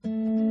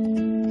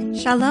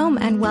Shalom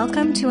and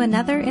welcome to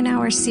another in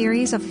our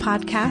series of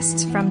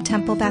podcasts from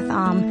Temple Beth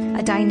Am,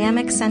 a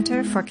dynamic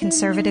center for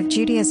conservative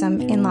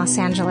Judaism in Los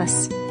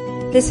Angeles.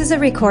 This is a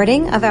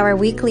recording of our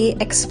weekly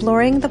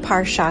Exploring the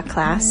Parsha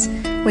class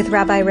with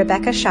Rabbi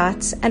Rebecca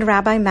Schatz and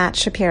Rabbi Matt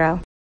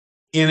Shapiro.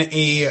 In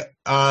a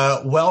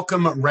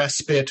welcome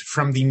respite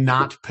from the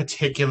not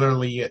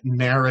particularly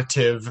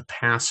narrative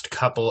past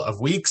couple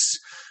of weeks,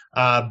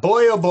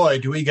 boy, oh boy,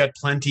 do we get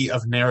plenty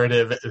of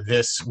narrative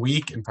this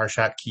week in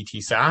Parshat Ki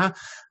Tisa.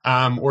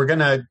 We're going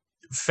to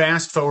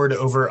fast forward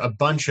over a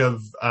bunch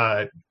of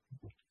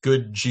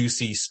good,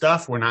 juicy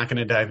stuff. We're not going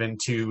to dive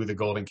into the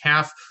golden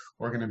calf.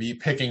 We're going to be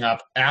picking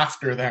up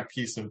after that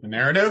piece of the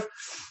narrative.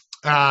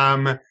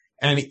 And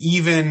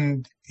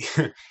even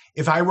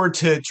if I were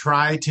to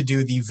try to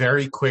do the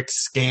very quick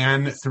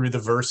scan through the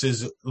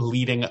verses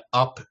leading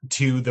up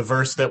to the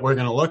verse that we're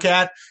going to look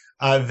at,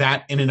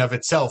 that in and of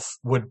itself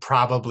would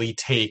probably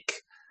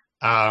take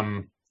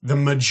the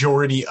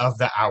majority of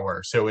the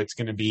hour. So it's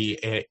going to be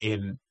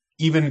in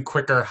even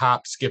quicker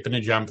hop, skip, and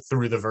a jump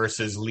through the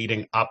verses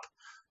leading up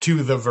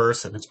to the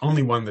verse. And it's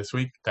only one this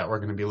week that we're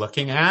going to be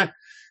looking at.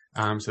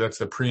 So that's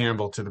the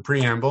preamble to the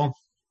preamble.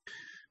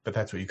 But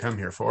that's what you come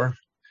here for.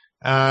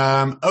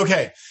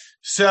 Okay,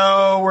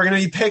 so we're going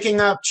to be picking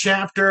up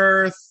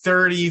chapter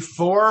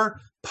 34,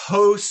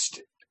 post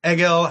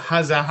Egel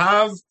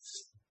HaZahav.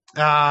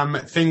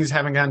 Things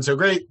haven't gone so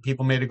great.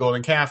 People made a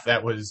golden calf.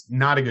 That was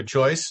not a good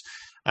choice.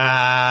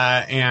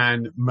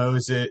 And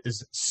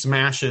Moses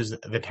smashes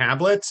the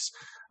tablets.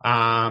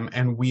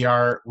 And we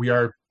are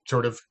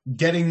sort of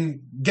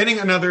getting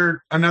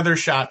another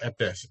shot at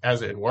this,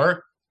 as it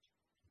were.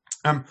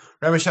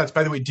 Rabbi Schatz,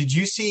 by the way, did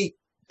you see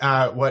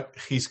what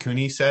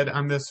Chizkuni said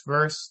on this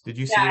verse? Did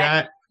you see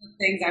that?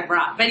 Things I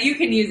brought, but you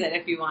can use it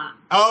if you want.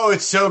 Oh,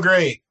 it's so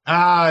great.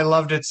 I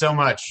loved it so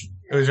much.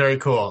 It was very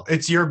cool.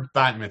 It's your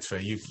bat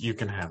mitzvah. You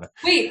can have it.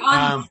 Wait,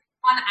 on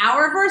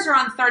our verse or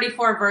on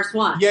 34 verse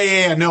 1?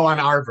 Yeah. No, on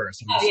our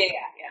verse. Yeah.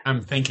 I'm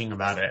thinking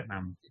about it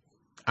and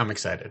I'm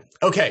excited.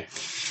 Okay.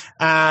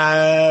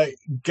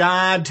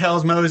 God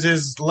tells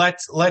Moses,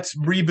 let's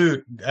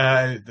reboot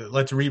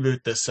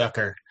this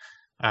sucker.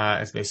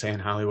 As they say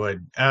in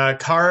Hollywood,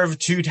 carve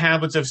 2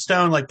 tablets of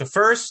stone like the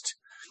first,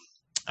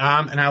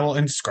 and I will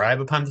inscribe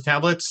upon the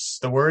tablets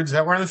the words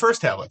that were on the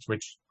first tablets,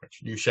 which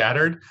you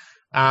shattered.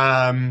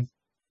 Rabbi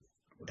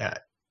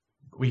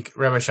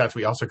Schatz,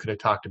 we also could have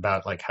talked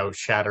about like how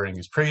shattering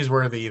is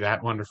praiseworthy,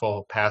 that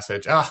wonderful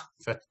passage.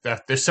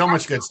 There's so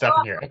much good stuff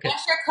in here. Okay.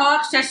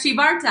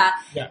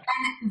 Yeah.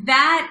 And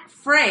that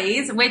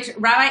phrase, which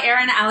Rabbi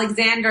Aaron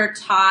Alexander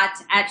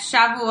taught at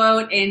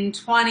Shavuot in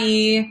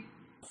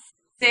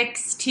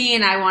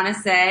 2016, I want to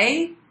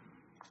say.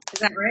 Is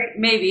that right?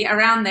 Maybe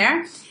around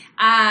there.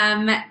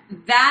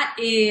 That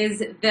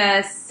is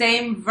the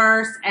same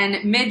verse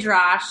and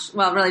midrash,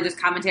 well, really just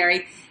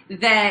commentary,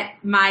 that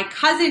my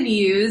cousin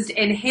used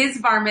in his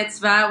bar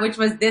mitzvah, which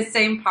was this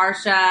same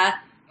parsha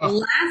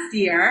last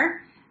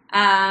year.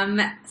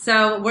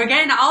 So we're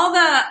getting all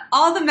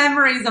the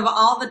memories of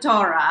all the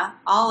Torah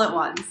all at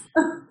once.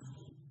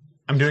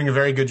 I'm doing a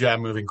very good job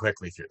moving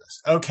quickly through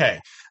this. Okay.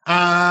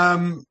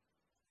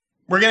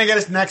 We're going to get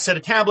us the next set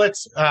of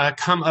tablets,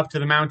 come up to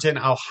the mountain.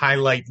 I'll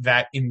highlight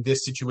that in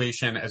this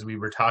situation, as we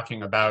were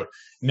talking about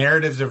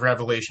narratives of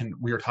Revelation,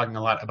 we were talking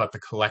a lot about the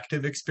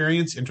collective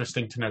experience.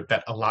 Interesting to note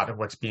that a lot of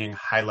what's being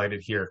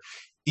highlighted here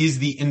is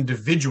the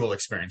individual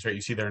experience, right? You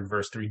see there in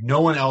verse 3,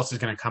 no one else is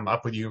going to come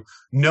up with you.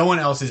 No one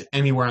else is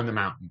anywhere on the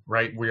mountain,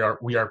 right? We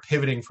are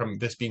pivoting from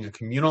this being a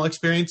communal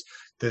experience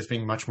to this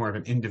being much more of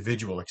an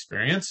individual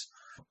experience.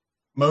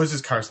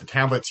 Moses carves the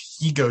tablets.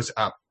 He goes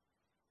up.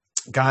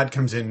 God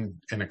comes in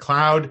a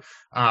cloud.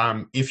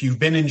 If you've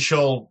been in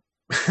Shul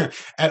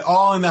at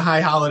all in the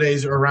high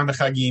holidays or around the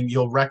Chagim,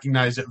 you'll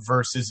recognize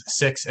verses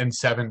 6 and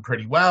 7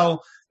 pretty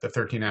well. The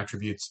 13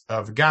 attributes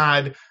of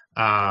God.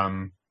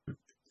 Can't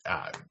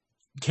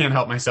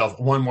help myself.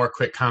 One more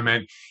quick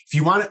comment.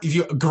 If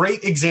you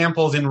great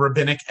examples in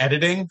rabbinic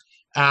editing.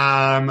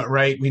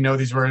 Right, we know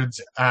these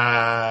words.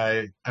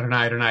 Adonai,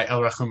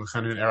 El Rachum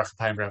Chanun Erech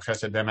Payim Rav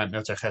Chesed Bemat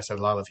Notzer Chesed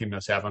Lalafim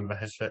Nosavon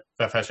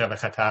V'Fesha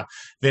V'Chata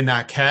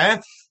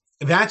V'Nakeh.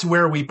 That's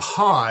where we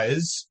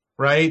pause.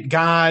 Right,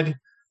 God,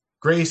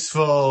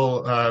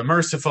 graceful,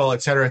 merciful,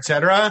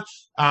 etc.,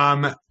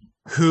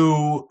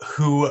 who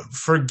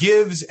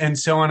forgives and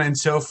so on and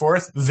so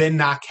forth.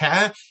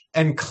 V'Nakeh,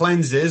 and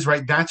cleanses.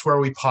 Right, that's where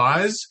we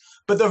pause.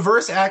 But the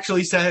verse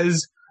actually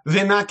says,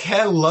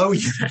 V'nakeh lo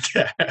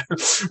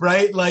yinakeh,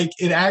 right? Like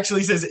it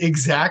actually says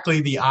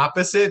exactly the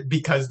opposite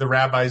because the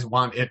rabbis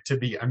want it to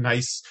be a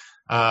nice,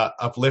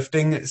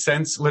 uplifting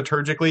sense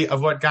liturgically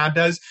of what God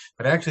does.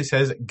 But it actually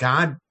says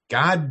God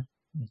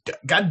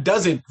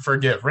doesn't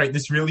forgive, right?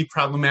 This really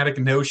problematic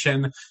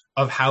notion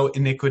of how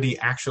iniquity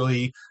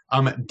actually,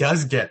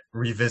 does get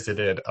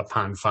revisited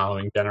upon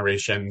following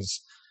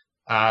generations.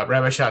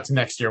 Rabbi Schatz,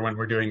 next year when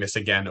we're doing this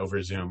again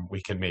over Zoom,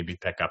 we can maybe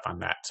pick up on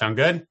that. Sound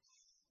good?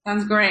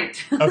 Sounds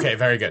great. Okay,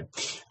 very good.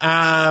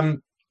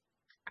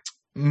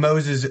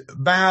 Moses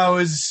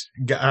vows,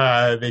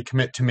 they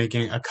commit to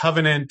making a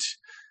covenant.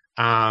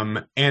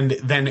 And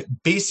then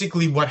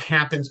basically what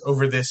happens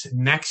over this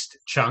next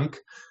chunk,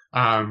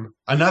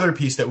 another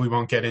piece that we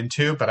won't get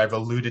into, but I've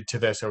alluded to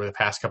this over the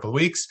past couple of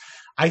weeks.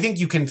 I think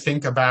you can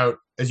think about,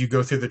 as you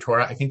go through the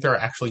Torah, I think there are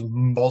actually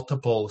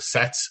multiple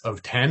sets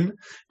of 10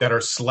 that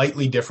are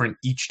slightly different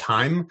each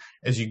time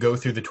as you go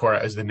through the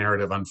Torah as the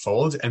narrative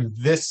unfolds. And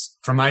this,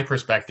 from my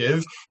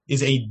perspective,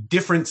 is a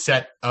different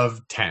set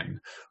of 10,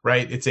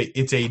 right?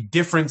 It's a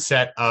different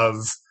set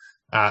of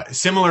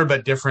similar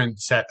but different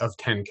set of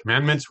 10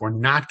 commandments. We're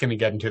not going to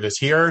get into this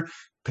here.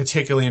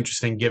 Particularly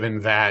interesting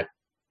given that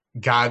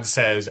God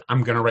says,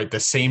 I'm going to write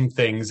the same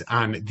things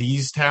on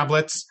these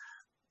tablets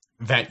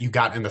that you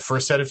got in the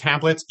first set of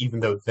tablets, even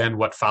though then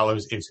what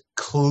follows is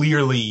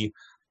clearly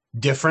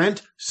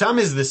different. Some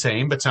is the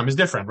same, but some is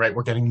different, right?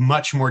 We're getting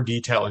much more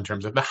detail in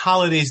terms of the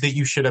holidays that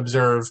you should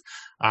observe.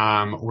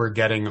 We're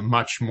getting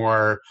much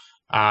more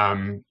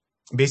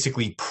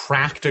basically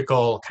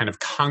practical, kind of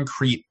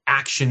concrete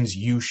actions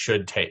you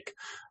should take.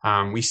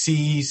 We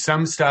see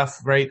some stuff,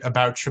 right,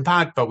 about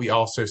Shabbat, but we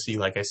also see,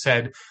 like I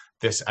said,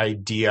 this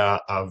idea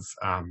of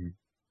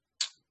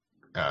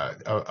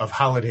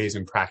holidays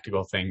and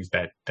practical things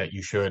that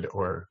you should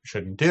or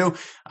shouldn't do.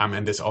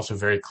 And this also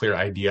very clear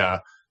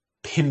idea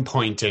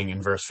pinpointing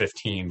in verse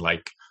 15,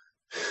 like,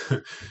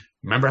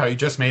 remember how you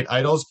just made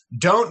idols?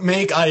 Don't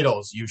make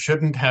idols. You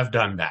shouldn't have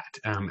done that.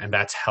 And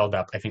that's held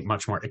up, I think,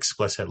 much more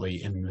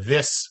explicitly in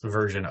this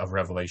version of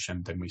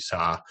Revelation than we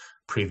saw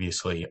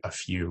previously a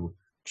few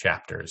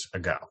chapters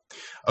ago.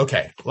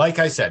 Okay, like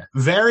I said,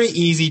 very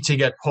easy to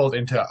get pulled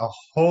into a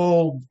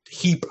whole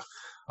heap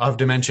of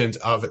dimensions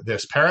of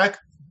this parak,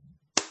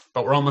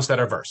 but we're almost at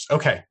our verse.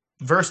 Okay,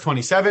 verse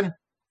 27,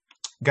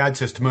 God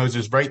says to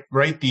Moses,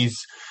 write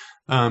these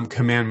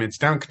commandments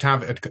down.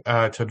 Katav et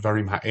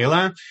dvarim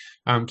ha'ela,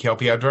 ki al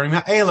pi dvarim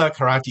ha'ela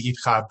karati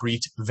itcha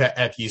brit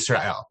ve'et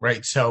Yisrael.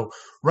 Right, so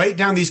write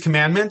down these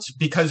commandments,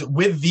 because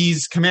with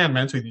these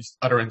commandments, with these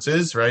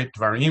utterances, right,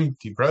 dvarim,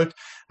 dibrot,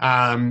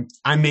 I'm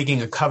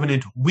making a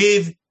covenant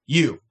with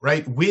you,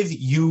 right, with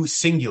you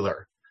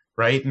singular.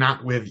 Right?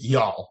 Not with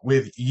y'all,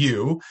 with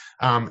you.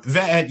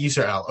 Ve'et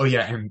Yisrael. Oh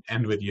yeah,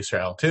 and with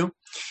Yisrael too.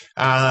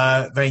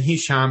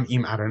 Vayhisham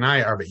im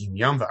Adonai arba'im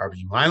yom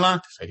ve'arba'im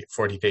laila. So I get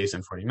 40 days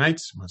and 40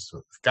 nights. Moses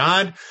with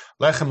God.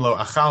 Lechem lo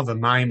achal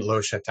ve'mayim lo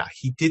shata.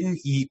 He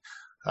didn't eat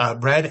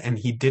bread and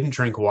he didn't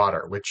drink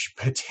water, which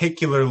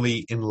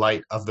particularly in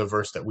light of the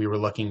verse that we were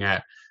looking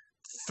at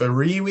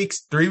 3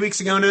 weeks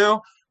ago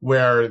now,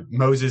 where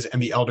Moses and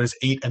the elders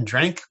ate and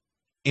drank.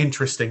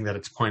 Interesting that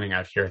it's pointing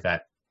out here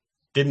that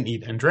didn't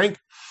eat and drink.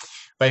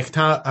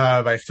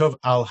 Vaychtov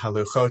al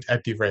haluchot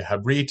et divrei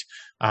habrit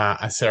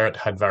aseret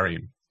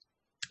hadvarim.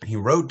 He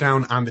wrote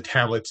down on the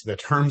tablets the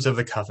terms of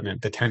the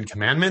covenant, the 10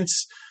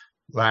 commandments.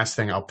 Last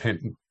thing I'll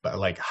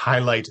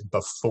highlight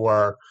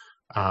before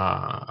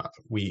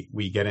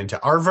we get into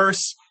our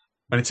verse.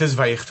 When it says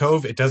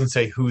Vaychtov, it doesn't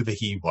say who the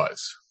he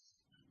was.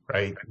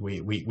 Right?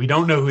 We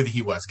don't know who the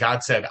he was.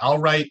 God said, I'll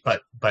write,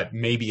 but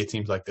maybe it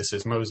seems like this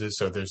is Moses,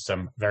 so there's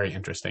some very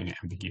interesting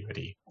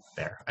ambiguity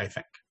there, I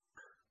think.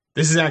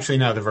 This is actually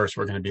now the verse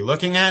we're going to be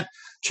looking at.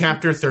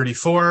 Chapter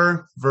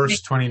 34,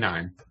 verse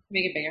 29.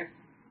 Make it bigger.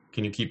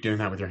 Can you keep doing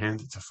that with your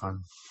hands? It's a fun.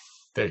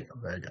 There you go.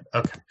 Very good.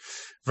 Okay.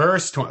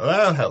 Verse 20.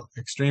 Oh, hell,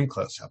 extreme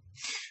close-up.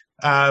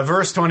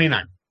 Verse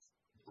 29.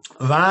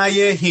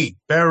 Vayehi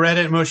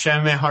beredet Moshe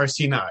mehar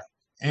Sinai.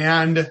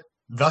 And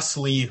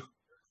thusly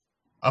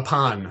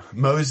upon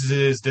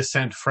Moses'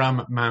 descent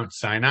from Mount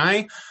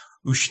Sinai,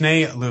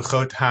 Ushne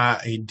luchot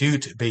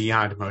ha'edut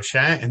beyad Moshe,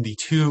 and the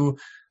two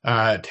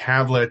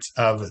tablets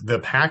of the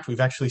pact. We've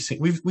actually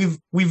seen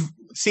we've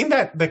seen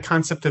that the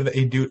concept of the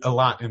edut a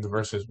lot in the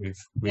verses we've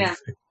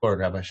explored.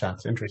 Rabbi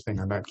Schatz, interesting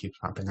how that keeps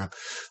popping up.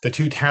 The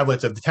two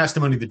tablets of the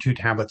testimony, the two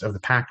tablets of the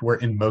pact were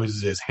in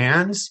Moses'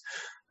 hands,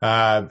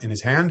 in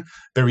his hand.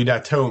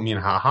 Beridato min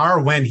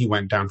hahar, when he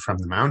went down from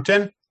the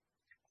mountain.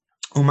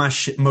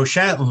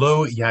 Moshe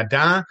lo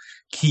yada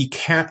ki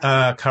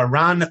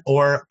karan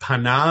or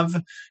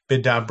panav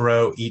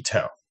bedabro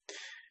ito.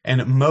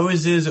 And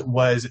Moses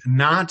was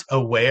not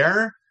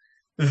aware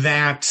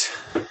that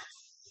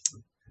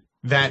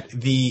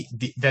the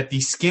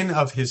skin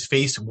of his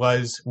face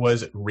was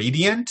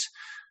radiant.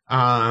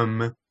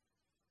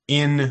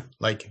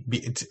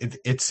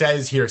 It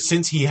says here,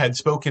 since he had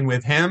spoken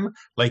with him,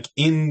 like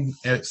in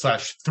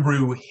 /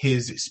 through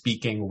his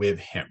speaking with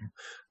him,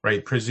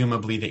 right?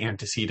 Presumably the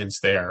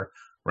antecedents there,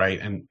 right?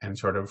 And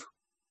sort of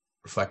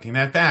reflecting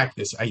that back,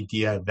 this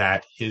idea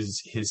that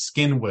his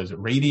skin was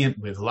radiant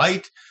with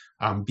light.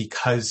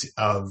 Because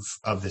of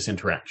this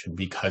interaction,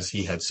 because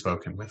he had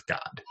spoken with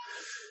God.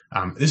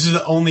 This is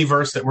the only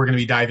verse that we're going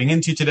to be diving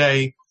into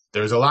today.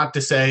 There's a lot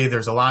to say.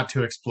 There's a lot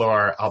to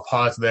explore. I'll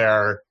pause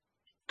there,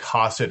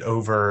 toss it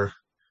over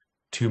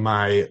to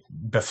my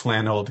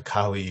beflanneled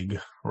colleague,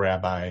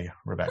 Rabbi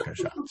Rebecca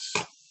Schatz.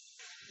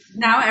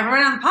 Now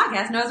everyone on the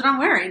podcast knows what I'm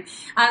wearing.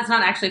 It's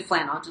not actually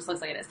flannel. It just looks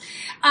like it is.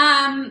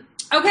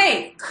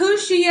 Okay,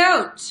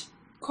 Kushiyot.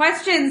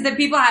 Questions that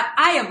people have.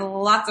 I have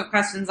lots of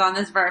questions on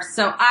this verse,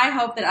 so I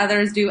hope that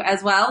others do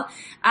as well.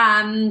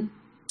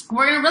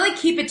 we're going to really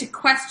keep it to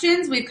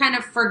questions. We've kind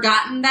of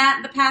forgotten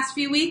that the past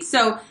few weeks.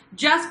 So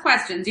just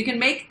questions. You can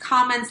make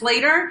comments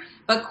later,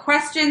 but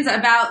questions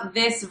about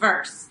this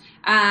verse.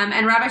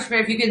 And Rabbi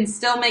Shapiro, if you can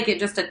still make it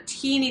just a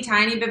teeny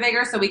tiny bit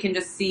bigger so we can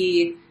just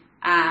see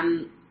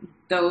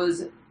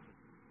those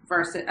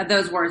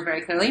words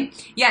very clearly.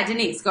 Yeah,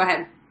 Denise, go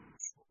ahead.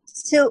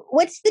 So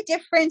what's the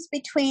difference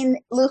between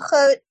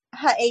Luchot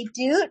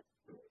Ha'edut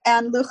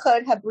and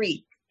Luchot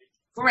HaBrit?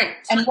 Great.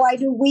 And why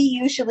do we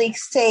usually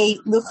say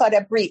Luchot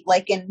HaBrit,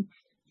 like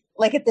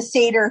at the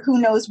Seder, who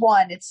knows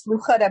one? It's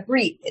Luchot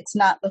HaBrit. It's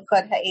not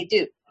Luchot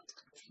Ha'edut.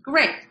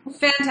 Great.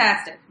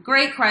 Fantastic.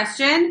 Great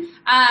question.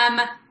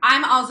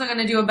 I'm also going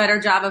to do a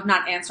better job of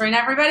not answering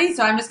everybody,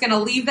 so I'm just going to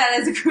leave that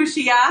as a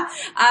kushia.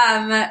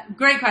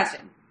 Great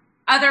question.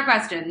 Other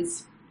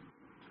questions?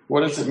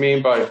 What does it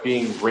mean by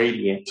being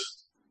radiant?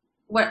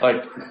 What?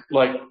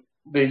 Like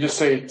they just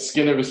say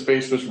skin of his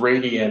face was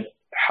radiant.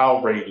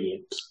 How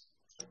radiant?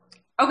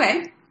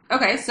 Okay.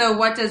 So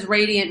what does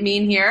radiant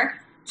mean here?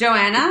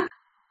 Joanna?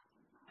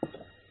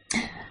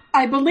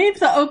 I believe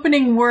the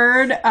opening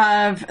word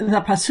of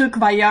the Pasuk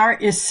Vayar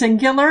is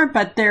singular,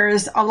 but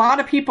there's a lot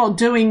of people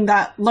doing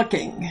that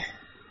looking,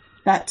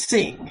 that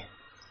seeing.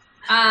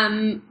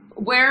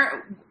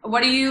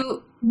 What do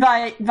you...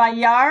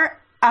 Vayar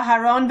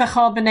Aharon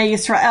v'chol b'nei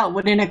Yisrael.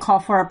 Wouldn't it call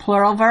for a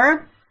plural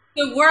verb?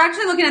 So we're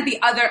actually looking at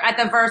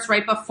the verse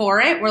right before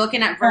it. We're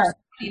looking at verse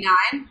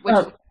 29, which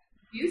is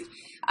confused.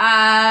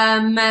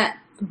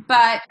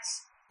 But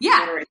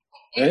yeah.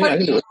 I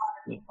can do it.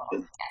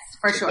 Yes,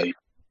 for sure.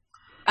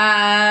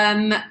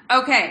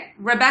 Okay,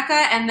 Rebecca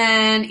and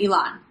then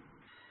Elon.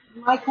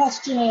 My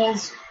question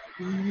is,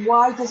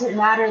 why does it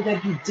matter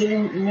that he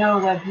didn't know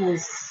that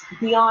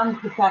beyond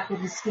the fact that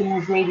his skin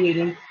was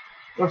radiating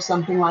or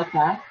something like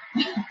that?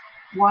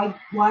 Why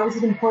was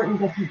it important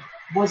that he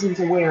wasn't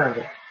aware of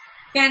it?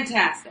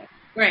 Fantastic.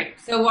 Great.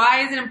 So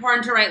why is it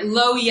important to write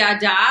lo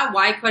yada?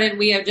 Why couldn't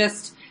we have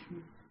just,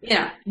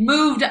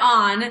 moved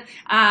on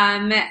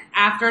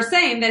after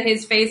saying that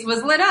his face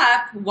was lit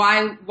up?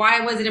 Why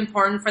was it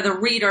important for the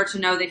reader to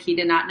know that he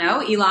did not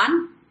know?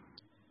 Elon?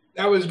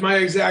 That was my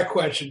exact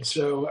question,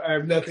 so I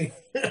have nothing.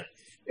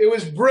 It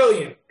was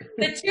brilliant.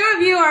 The two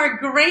of you are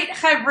great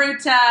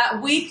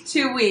chavruta week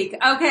to week.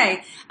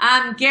 Okay.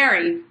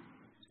 Gary?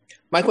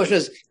 My question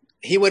is,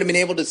 he would have been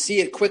able to see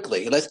it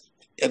quickly,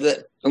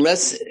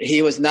 unless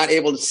he was not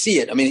able to see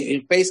it. I mean,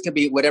 your face can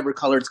be whatever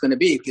color it's going to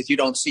be because you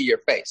don't see your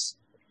face,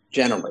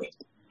 generally,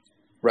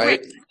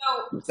 right?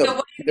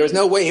 So there was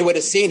no way he would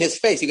have seen his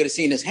face. He could have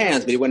seen his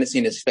hands, but he wouldn't have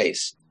seen his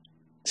face.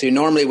 So you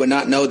normally would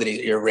not know that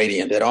you're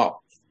radiant at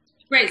all.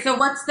 Great. So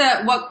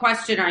what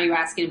question are you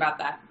asking about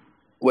that?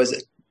 Was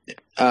it,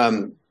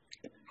 I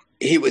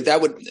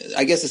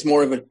guess it's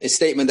more of a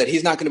statement that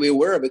he's not going to be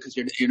aware of it because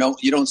you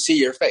don't see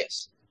your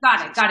face.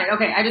 Got it.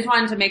 Okay. I just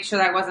wanted to make sure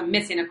that I wasn't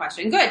missing a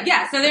question. Good.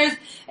 Yeah. So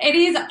it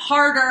is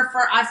harder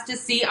for us to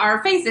see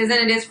our faces than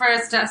it is for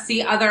us to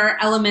see other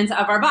elements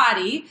of our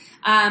body.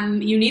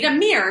 You need a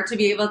mirror to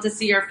be able to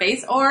see your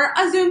face, or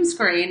a Zoom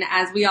screen,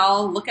 as we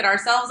all look at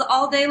ourselves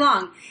all day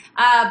long.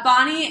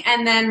 Bonnie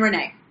and then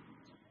Renee.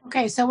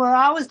 Okay. So we're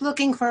always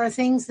looking for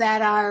things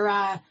that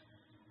are,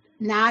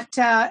 not,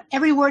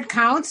 every word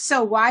counts.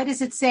 So why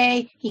does it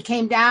say he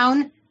came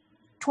down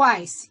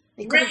twice?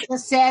 They could have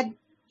just said,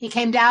 he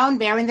came down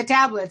bearing the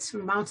tablets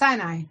from Mount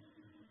Sinai.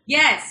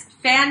 Yes,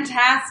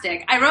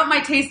 fantastic. I wrote my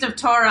taste of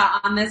Torah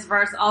on this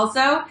verse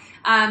also, and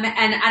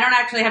I don't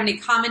actually have any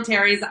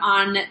commentaries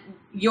on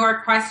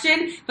your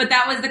question, but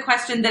that was the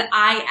question that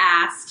I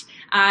asked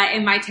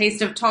in my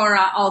taste of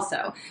Torah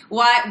also.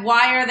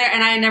 Why are there,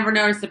 and I had never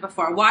noticed it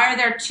before, why are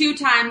there 2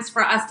 times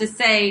for us to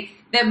say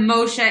that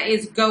Moshe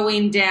is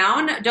going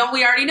down? Don't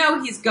we already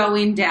know he's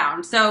going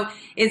down? So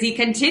is he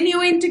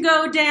continuing to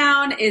go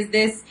down? Is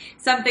this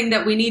something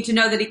that we need to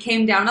know that he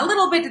came down a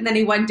little bit and then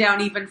he went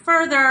down even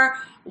further?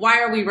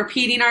 Why are we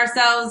repeating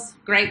ourselves?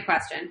 Great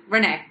question.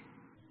 Renee.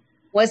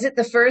 Was it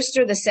the first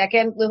or the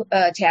second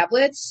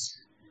tablets?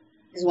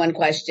 Is one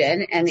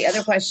question. And the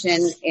other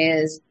question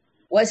is,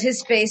 was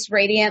his face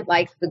radiant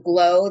like the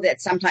glow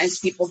that sometimes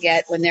people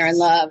get when they're in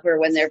love or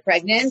when they're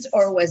pregnant?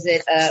 Or was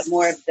it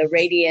more of the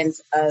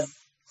radiance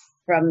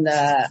from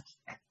the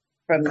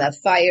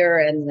fire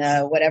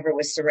and whatever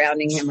was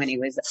surrounding him when he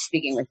was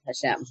speaking with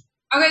Hashem?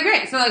 Okay,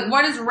 great. So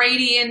what does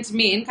radiant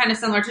mean? Kind of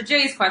similar to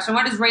Jay's question.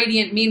 What does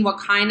radiant mean? What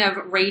kind of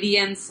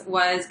radiance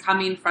was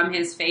coming from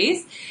his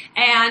face?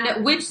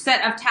 And which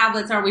set of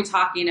tablets are we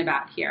talking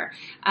about here?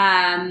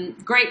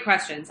 Great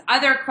questions.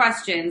 Other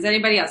questions?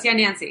 Anybody else? Yeah,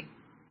 Nancy.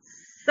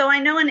 So I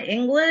know in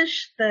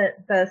English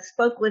the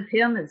spoke with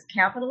him is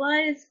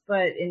capitalized,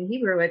 but in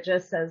Hebrew it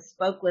just says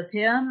spoke with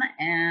him.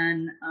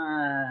 And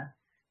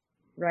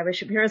Rabbi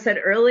Shapiro said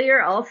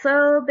earlier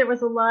also there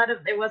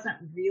wasn't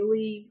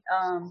really,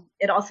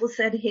 it also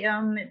said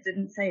him. It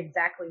didn't say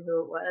exactly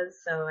who it was.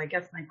 So I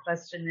guess my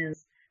question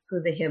is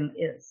who the him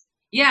is.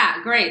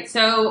 Yeah, great.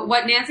 So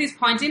what Nancy's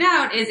pointing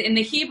out is in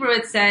the Hebrew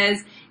it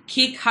says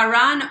ki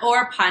karan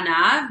or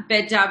panav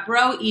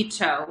bedabro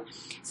ito.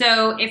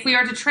 So if we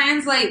were to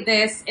translate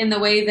this in the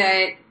way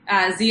that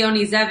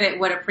Zioni Zevit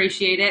would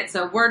appreciate it.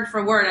 So word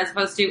for word as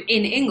opposed to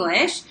in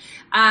English.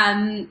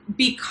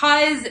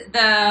 Because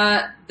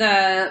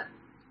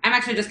I'm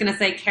actually just going to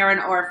say Karen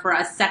Or for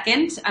a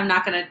second. I'm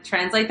not going to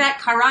translate that.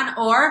 Karan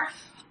Or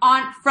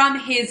from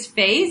his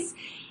face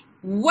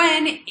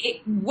when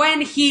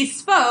he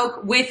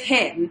spoke with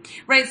him,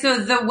 right? So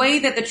the way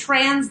that the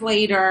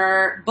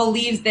translator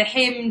believes the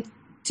him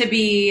to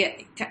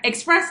be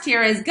expressed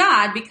here is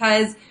God,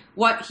 because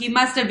what he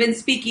must have been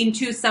speaking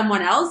to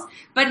someone else.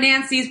 But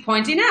Nancy's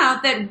pointing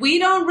out that we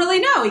don't really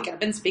know. He could have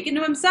been speaking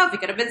to himself. He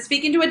could have been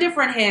speaking to a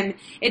different him.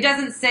 It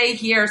doesn't say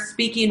here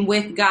speaking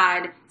with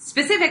God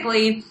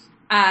specifically.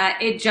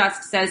 It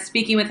just says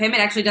speaking with him. It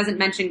actually doesn't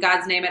mention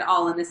God's name at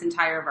all in this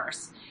entire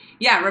verse.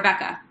 Yeah,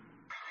 Rebecca.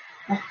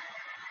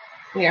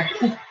 There.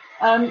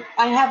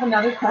 I have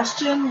another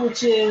question,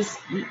 which is,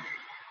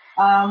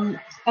 I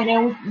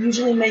know we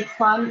usually make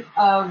fun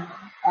of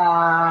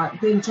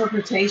the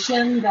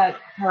interpretation that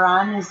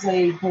Haran is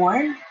a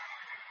horn,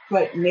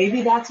 but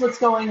maybe that's what's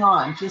going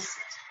on. Just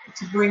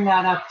to bring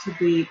that up to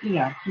be,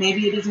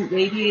 maybe it isn't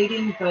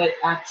radiating, but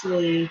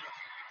actually,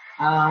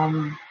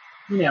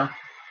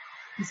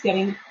 he's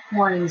getting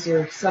horns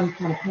or some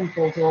kind of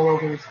pimples all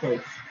over his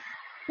face.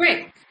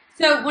 Great.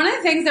 So one of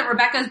the things that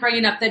Rebecca's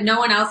bringing up that no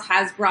one else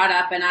has brought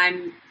up, and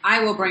I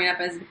will bring it up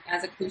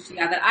as a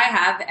kushia that I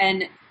have,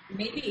 and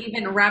maybe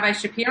even Rabbi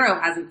Shapiro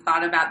hasn't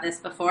thought about this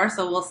before,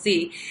 so we'll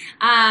see.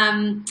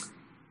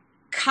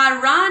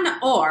 Karan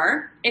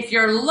Or, if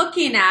you're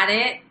looking at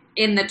it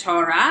in the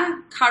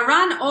Torah,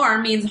 Karan Or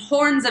means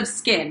horns of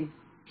skin.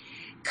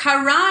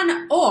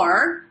 Karan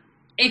Or,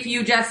 if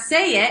you just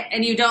say it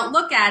and you don't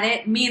look at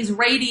it, means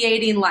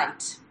radiating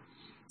light.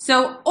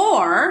 So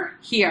or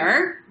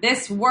here,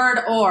 this word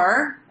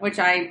or, which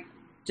I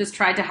just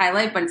tried to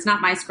highlight, but it's not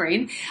my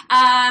screen.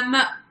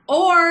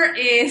 Or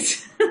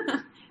is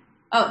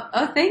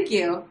oh, thank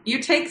you. You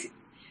take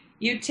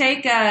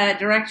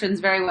directions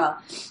very well.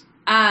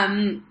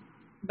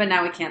 But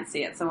now we can't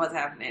see it. So what's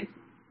happening?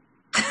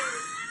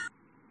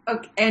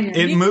 Okay, and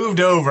it moved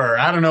over.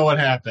 I don't know what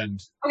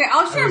happened. Okay,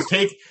 I'll share.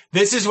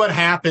 This is what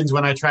happens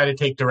when I try to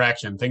take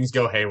direction. Things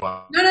go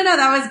haywire. No,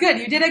 that was good.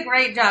 You did a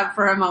great job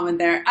for a moment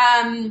there.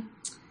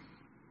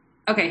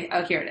 Okay,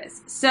 here it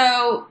is.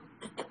 So,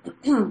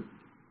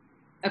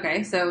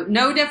 okay, so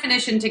no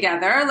definition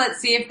together. Let's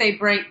see if they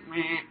bring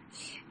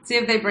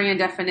a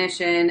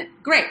definition.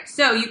 Great.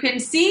 So you can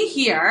see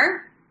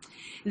here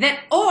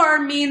that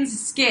or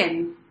means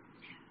skin.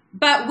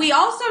 But we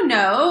also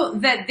know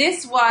that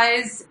this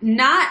was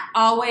not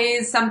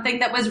always something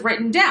that was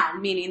written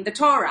down, meaning the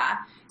Torah.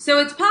 So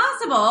it's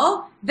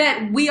possible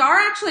that we are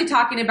actually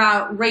talking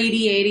about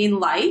radiating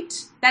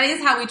light. That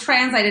is how we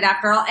translate it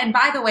after all. And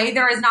by the way,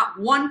 there is not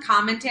one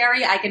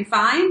commentary I can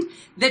find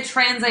that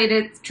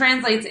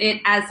translates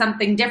it as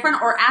something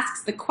different or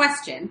asks the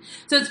question.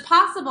 So it's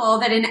possible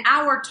that in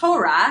our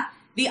Torah,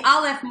 the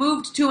Aleph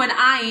moved to an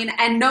Ayin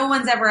and no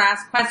one's ever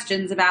asked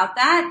questions about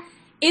that.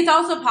 It's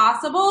also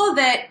possible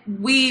that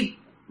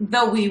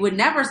though we would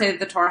never say that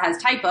the Torah has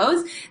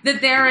typos, that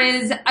there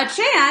is a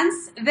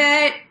chance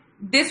that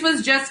this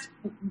was just,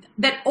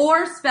 that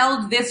or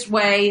spelled this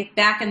way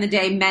back in the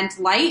day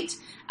meant light.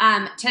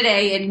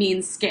 Today it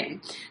means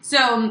skin.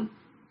 So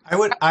I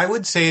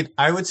would say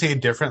it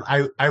different.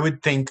 I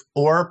would think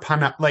or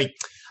pana, like,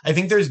 I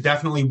think there's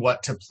definitely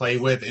what to play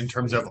with in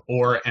terms of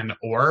or and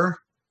or,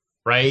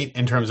 right?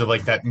 In terms of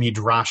like that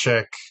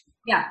midrashic.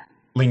 Yeah.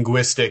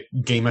 Linguistic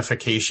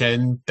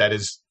gamification that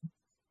is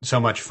so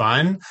much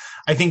fun.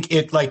 I think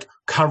it like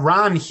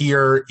Karan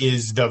here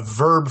is the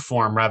verb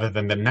form rather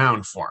than the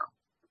noun form,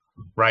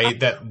 right?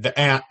 There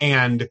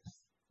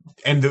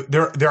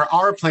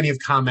are plenty of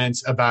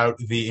comments about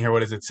what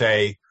does it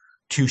say?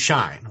 To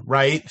shine,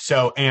 right?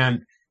 So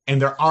and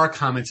there are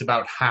comments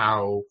about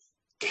how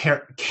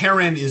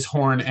Karen is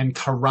horn and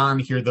Karan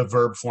here the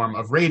verb form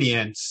of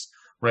radiance,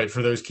 right?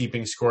 For those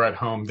keeping score at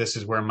home, this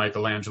is where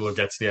Michelangelo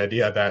gets the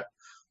idea that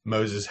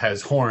Moses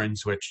has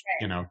horns, which,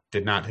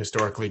 did not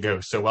historically go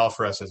so well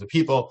for us as a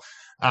people.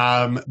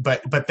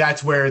 But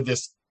that's where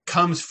this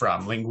comes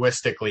from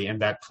linguistically,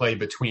 and that play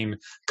between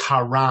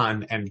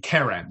Karan and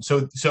Karen.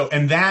 So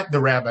and that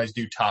the rabbis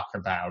do talk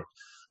about.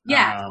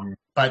 Yeah.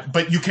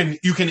 But you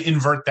can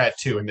invert that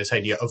too in this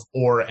idea of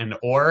or.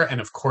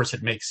 And of course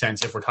it makes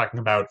sense if we're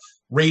talking about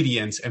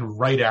radiance, and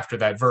right after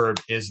that verb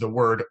is the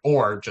word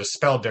or, just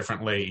spelled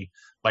differently.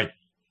 Like,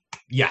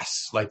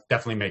 yes, like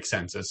definitely makes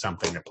sense as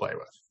something to play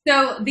with.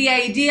 So the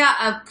idea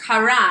of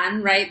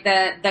Karan, right,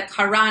 the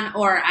Karan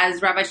or, as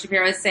Rabbi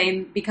Shapiro is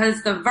saying,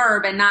 because the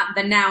verb and not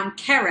the noun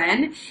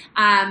Karen,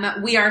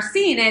 we are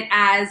seeing it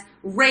as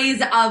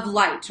rays of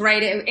light,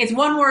 right? It's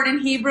one word in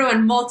Hebrew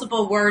and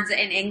multiple words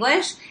in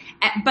English.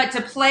 But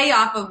to play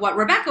off of what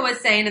Rebecca was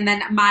saying, and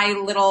then my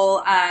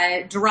little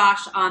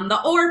drash on the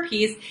or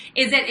piece,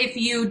 is that if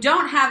you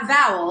don't have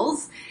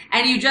vowels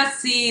and you just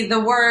see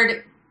the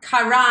word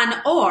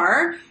Karan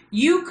or,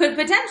 you could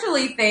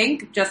potentially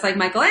think, just like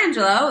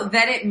Michelangelo,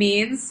 that it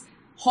means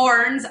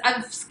horns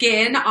of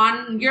skin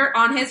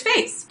on his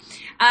face.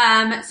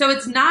 So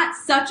it's not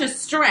such a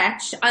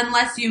stretch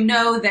unless you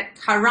know that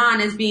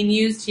Karan is being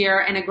used here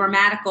in a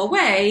grammatical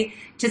way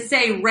to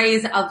say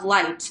rays of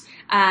light,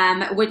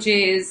 which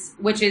is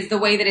the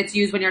way that it's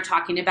used when you're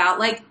talking about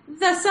like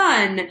the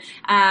sun.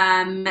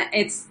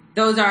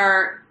 Those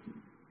are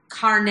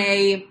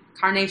karnei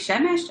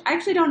shemesh. I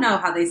actually don't know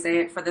how they say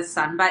it for the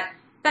sun, but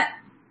that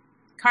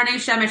karnei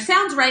shemesh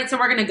sounds right, so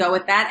we're going to go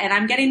with that, and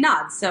I'm getting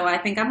nods, so I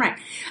think I'm right.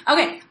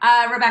 Okay,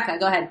 Rebecca,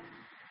 go ahead.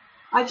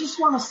 I just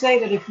want to say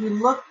that if you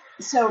look,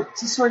 so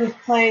to sort of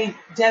play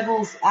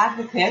devil's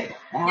advocate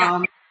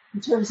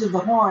in terms of the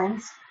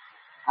horns,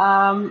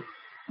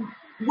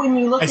 when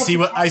you look, I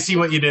see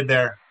what you did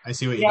there. I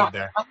see what you did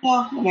there.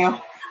 I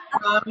know.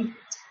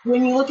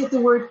 When you look at the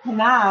word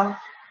panav,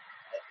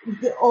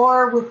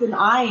 or with an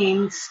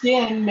ayin,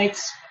 skin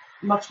makes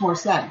much more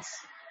sense.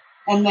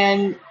 And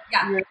then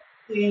you're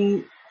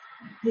seeing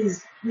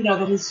his,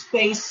 that his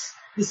face,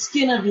 the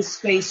skin of his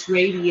face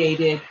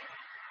radiated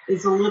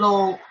is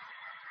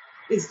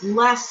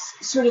less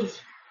sort of,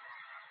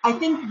 I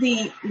think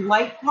the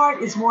light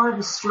part is more of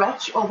a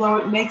stretch, although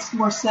it makes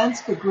more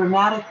sense, but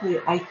grammatically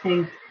I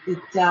think it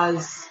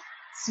does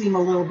seem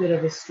a little bit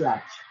of a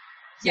stretch.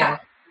 So,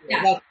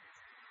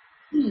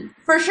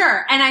 for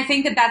sure. And I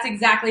think that that's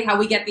exactly how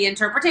we get the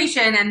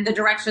interpretation and the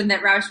direction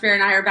that Rabbi Shapiro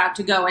and I are about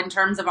to go in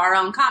terms of our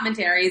own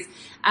commentaries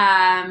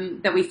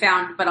that we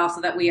found, but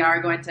also that we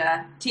are going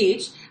to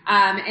teach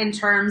in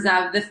terms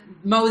of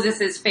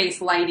Moses's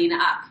face lighting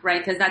up, right?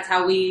 Because that's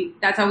how we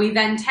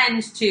then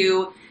tend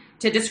to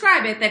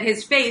describe it, that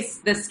his face,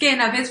 the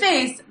skin of his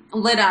face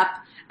lit up,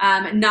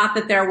 not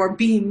that there were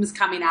beams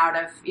coming out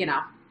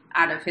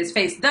of his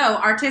face. Though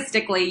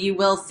artistically, you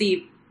will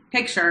see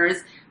pictures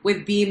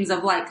with beams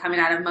of light coming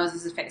out of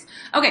Moses' face.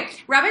 Okay,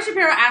 Rabbi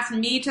Shapiro asked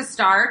me to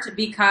start,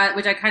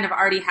 which I kind of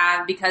already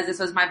have because this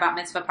was my bat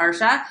mitzvah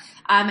parsha,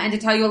 and to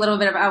tell you a little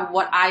bit about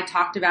what I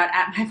talked about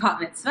at my bat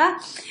mitzvah.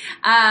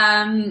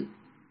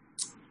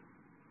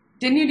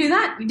 Didn't you do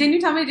that? Didn't you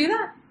tell me to do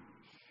that?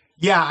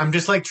 Yeah, I'm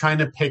just like trying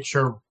to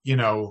picture,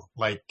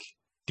 like,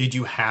 did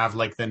you have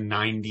like the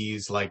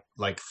 90s,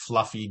 like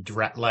fluffy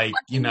dress, like,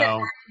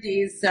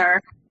 90s, sir.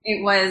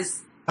 It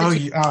was.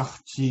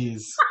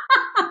 Jeez.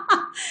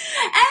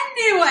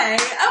 Anyway,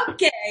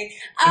 okay.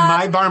 In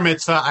my bar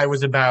mitzvah, I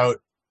was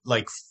about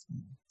like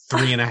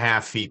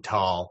 3.5 feet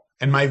tall,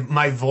 and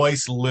my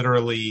voice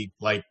literally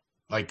like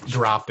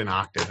dropped an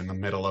octave in the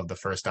middle of the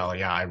first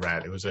aliyah I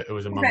read. It was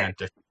a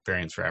momentous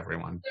experience for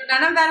everyone. So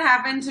none of that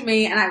happened to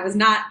me, and I was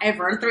not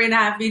ever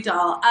 3.5 feet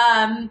tall.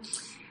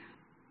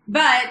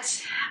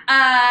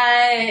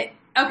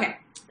 Okay.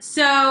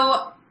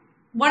 So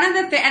one of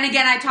the things, and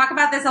again, I talk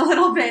about this a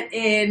little bit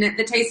in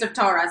The Taste of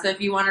Torah, so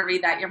if you want to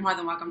read that, you're more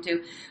than welcome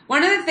to.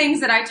 One of the things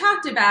that I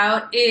talked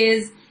about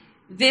is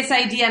this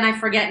idea, and I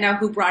forget now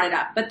who brought it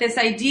up, but this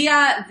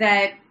idea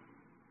that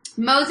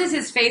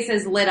Moses' face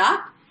is lit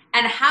up,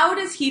 and how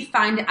does he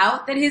find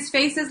out that his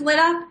face is lit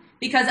up?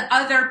 Because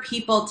other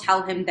people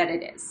tell him that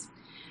it is.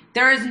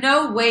 There is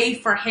no way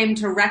for him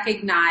to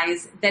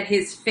recognize that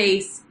his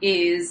face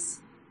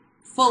is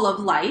full of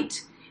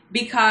light,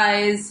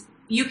 because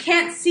you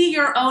can't see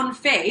your own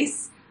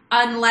face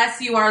unless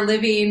you are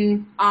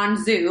living on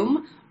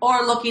Zoom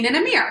or looking in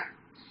a mirror.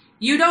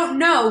 You don't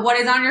know what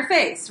is on your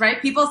face,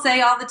 right? People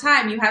say all the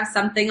time you have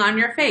something on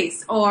your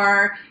face,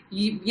 or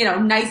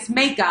nice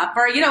makeup,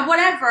 or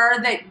whatever,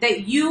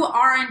 that you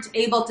aren't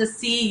able to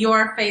see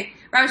your face.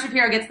 Rabbi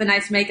Shapiro gets the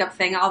nice makeup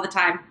thing all the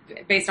time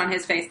based on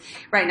his face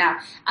right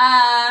now.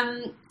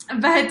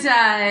 But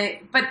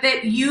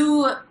that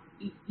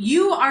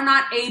you are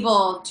not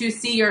able to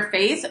see your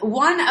face.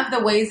 One of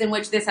the ways in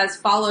which this has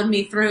followed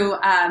me through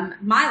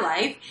my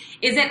life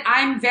is that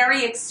I'm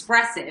very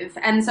expressive.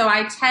 And so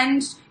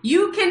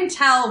you can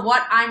tell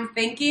what I'm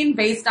thinking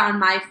based on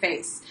my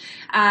face.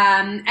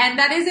 And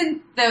that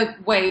isn't the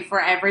way for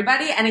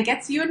everybody, and it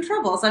gets you in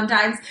trouble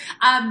sometimes.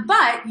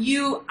 But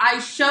I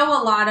show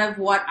a lot of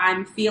what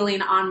I'm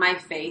feeling on my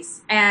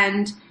face.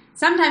 And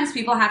sometimes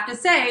people have to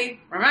say,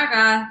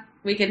 Rebecca,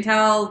 we can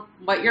tell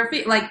what you're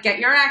like, get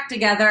your act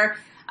together.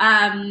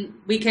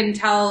 We can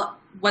tell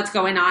what's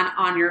going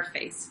on your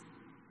face.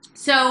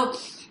 So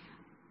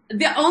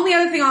the only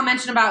other thing I'll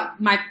mention about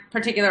my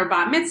particular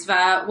bat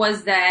mitzvah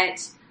was that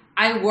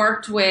I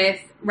worked with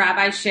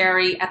Rabbi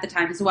Sherry at the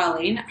time,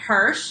 Zwelling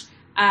Hirsch,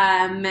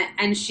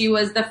 and she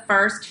was the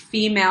first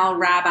female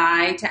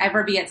rabbi to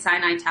ever be at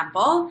Sinai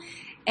Temple.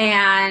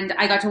 And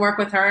I got to work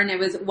with her, and it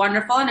was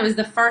wonderful. And it was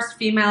the first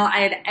female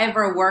I had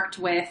ever worked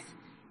with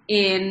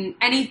in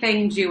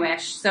anything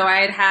Jewish. So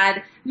I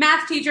had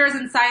math teachers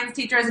and science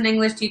teachers and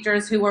English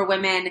teachers who were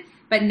women,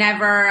 but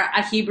never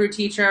a Hebrew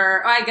teacher,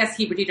 or I guess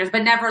Hebrew teachers,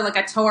 but never like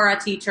a Torah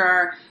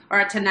teacher or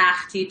a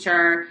Tanakh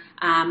teacher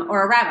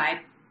or a rabbi.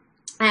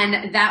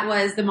 And that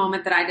was the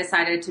moment that I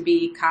decided to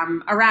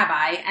become a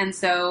rabbi. And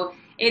so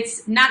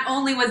it's not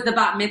only was the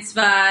bat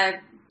mitzvah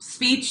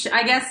speech,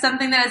 I guess,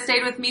 something that has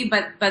stayed with me,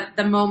 but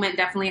the moment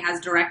definitely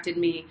has directed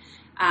me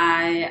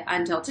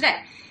until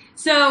today.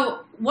 So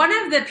one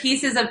of the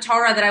pieces of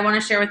Torah that I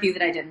want to share with you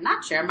that I did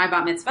not share, my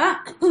bat mitzvah,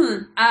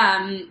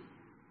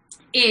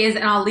 is,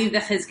 and I'll leave the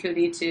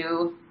chizkuni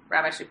to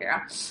Rabbi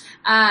Shapiro,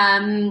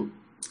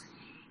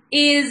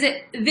 is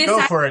this... Go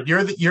for it.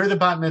 You're the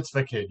bat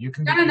mitzvah kid. You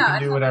can, you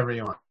can do whatever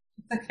you want.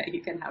 Okay,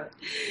 you can have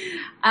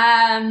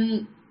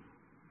it.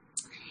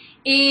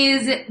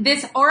 Is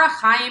this Orach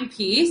Chaim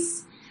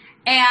piece,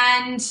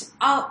 and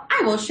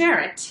I will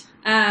share it.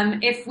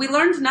 If we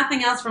learned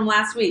nothing else from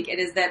last week, it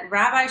is that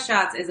Rabbi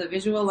Schatz is a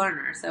visual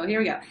learner. So here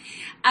we go.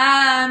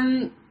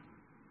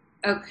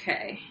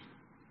 Okay.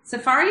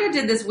 Safaria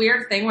did this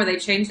weird thing where they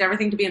changed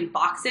everything to be in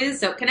boxes.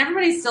 So can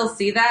everybody still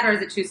see that, or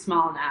is it too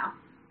small now?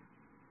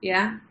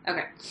 Yeah?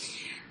 Okay.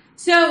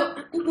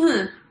 So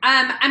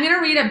I'm going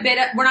to read a bit.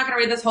 We're not going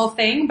to read this whole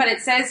thing, but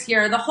it says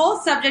here, the whole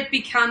subject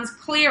becomes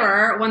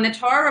clearer when the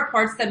Torah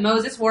reports that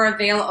Moses wore a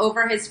veil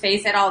over his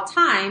face at all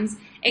times,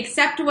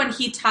 except when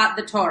he taught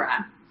the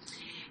Torah.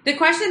 The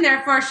question,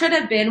 therefore, should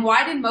have been,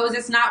 why did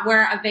Moses not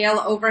wear a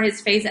veil over his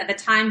face at the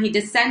time he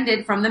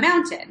descended from the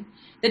mountain?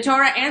 The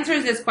Torah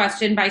answers this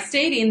question by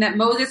stating that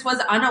Moses was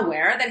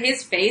unaware that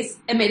his face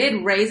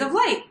emitted rays of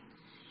light.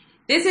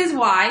 This is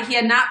why he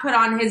had not put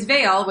on his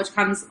veil, which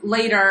comes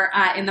later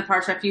in the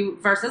parsha, a few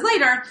verses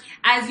later,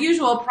 as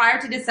usual,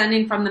 prior to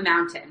descending from the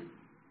mountain.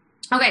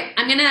 Okay,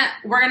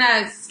 we're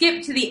gonna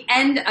skip to the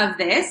end of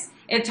this.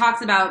 It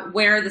talks about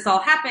where this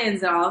all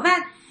happens and all of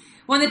that.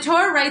 When the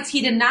Torah writes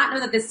he did not know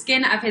that the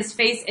skin of his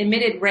face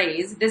emitted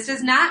rays, this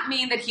does not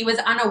mean that he was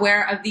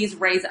unaware of these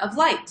rays of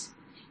light.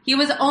 He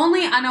was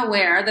only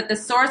unaware that the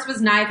source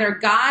was neither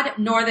God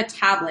nor the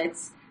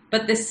tablets,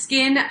 but the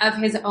skin of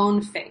his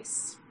own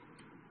face.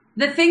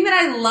 The thing that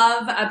I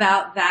love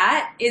about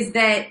that is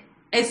that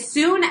as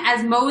soon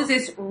as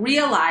Moses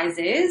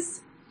realizes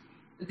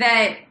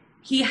that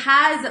he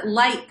has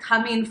light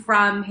coming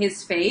from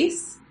his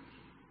face,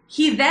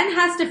 he then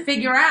has to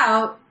figure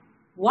out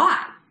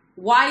why.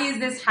 Why is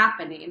this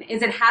happening?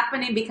 Is it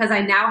happening because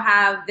I now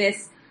have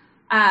this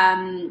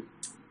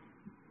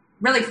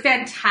really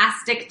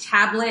fantastic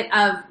tablet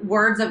of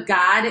words of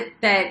God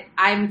that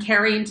I'm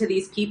carrying to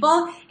these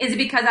people? Is it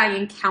because I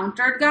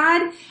encountered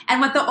God?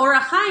 And what the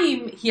Orach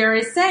Chaim here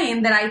is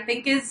saying that I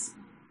think is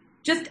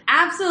just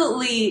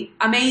absolutely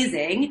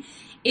amazing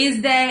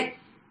is that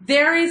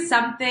there is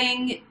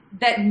something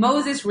that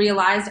Moses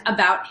realized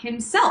about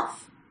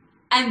himself.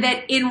 And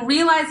that in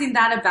realizing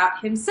that about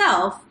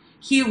himself,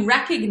 he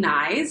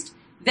recognized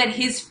that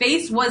his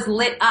face was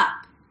lit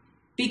up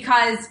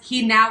because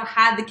he now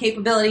had the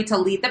capability to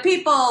lead the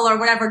people, or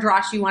whatever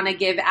drosh you want to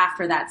give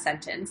after that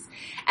sentence.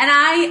 And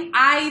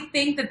I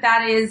think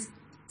that is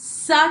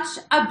such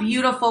a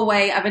beautiful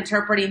way of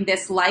interpreting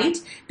this light,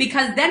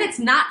 because then it's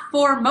not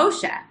for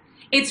Moshe.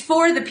 It's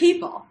for the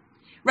people,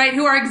 right?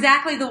 Who are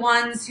exactly the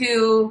ones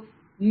who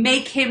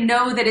make him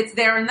know that it's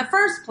there in the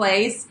first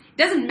place. It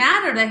doesn't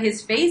matter that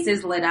his face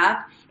is lit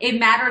up. It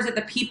matters that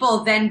the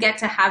people then get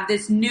to have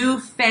this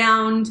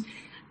newfound,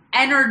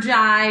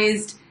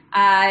 energized,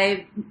 what's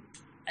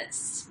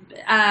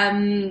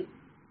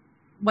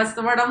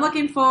the word I'm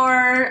looking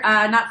for?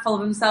 Not full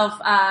of himself,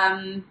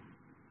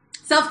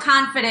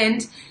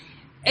 self-confident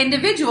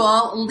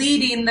individual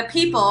leading the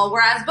people.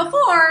 Whereas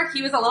before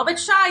he was a little bit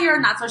shyer,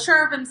 not so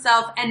sure of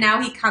himself. And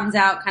now he comes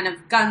out kind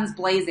of guns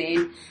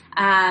blazing,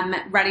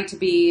 ready to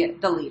be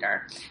the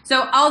leader.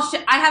 So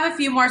I have a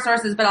few more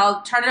sources, but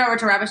I'll turn it over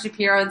to Rabbi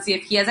Shapiro and see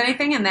if he has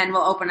anything. And then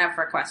we'll open up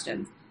for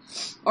questions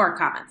or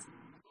comments.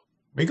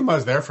 We can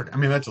pause there for,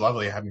 that's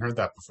lovely. I hadn't heard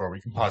that before.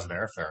 We can pause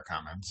there if there are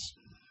comments.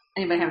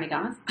 Anybody have any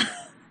comments?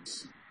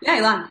 Yeah,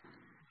 Ilan.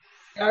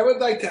 I would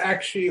like to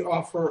actually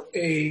offer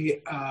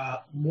a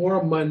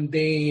more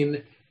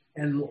mundane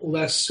and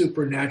less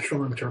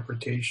supernatural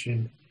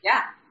interpretation.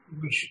 Yeah.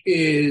 Which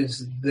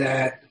is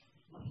that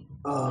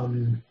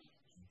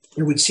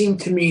it would seem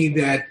to me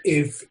that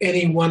if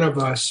any one of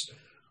us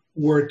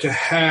were to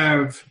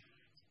have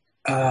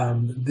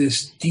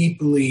this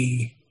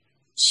deeply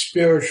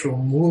spiritual,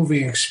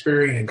 moving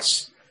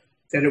experience,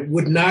 that it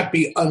would not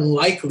be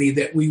unlikely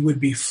that we would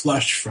be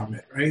flushed from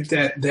it, right?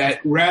 That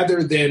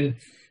rather than,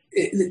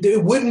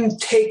 it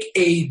wouldn't take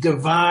a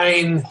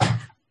divine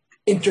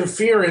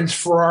interference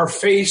for our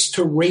face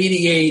to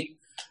radiate,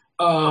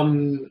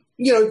 turn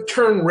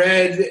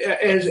red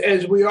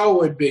as we all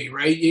would be,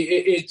 right?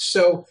 It's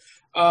so,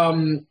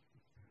 and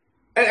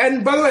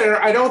by the way,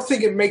 I don't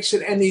think it makes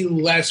it any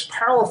less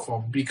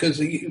powerful,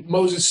 because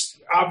Moses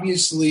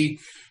obviously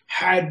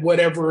had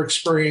whatever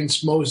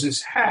experience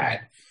Moses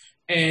had,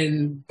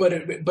 but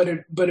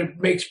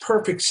it makes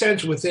perfect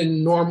sense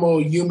within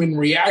normal human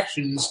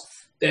reactions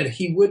that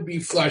he would be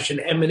flushed and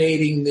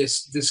emanating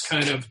this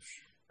kind of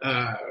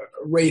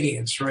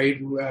radiance, right?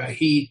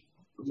 Heat,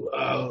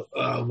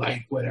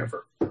 light,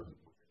 whatever.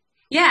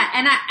 Yeah,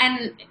 and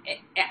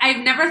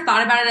I've never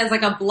thought about it as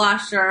like a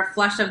blush or a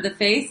flush of the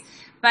face,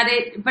 but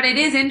it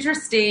is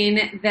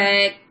interesting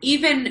that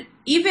even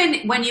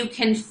when you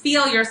can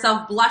feel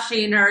yourself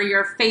blushing or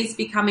your face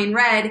becoming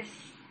red,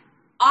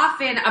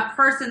 often a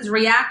person's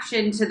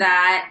reaction to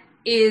that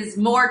is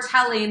more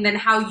telling than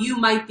how you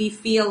might be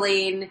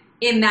feeling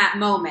in that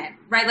moment,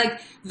 right?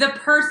 Like the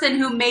person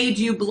who made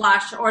you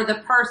blush or the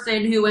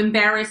person who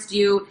embarrassed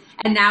you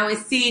and now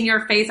is seeing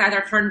your face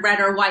either turn red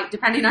or white,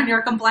 depending on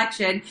your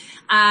complexion,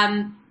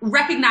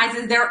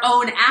 recognizes their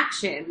own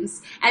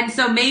actions. And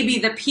so maybe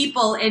the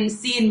people in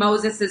seeing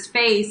Moses's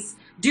face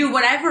do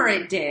whatever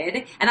it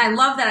did. And I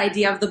love that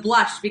idea of the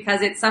blush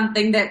because it's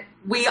something that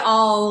we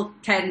all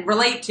can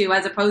relate to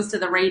as opposed to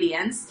the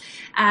radiance.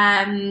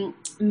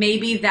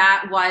 Maybe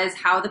that was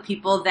how the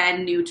people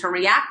then knew to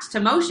react to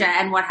Moshe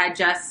and what had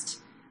just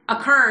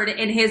occurred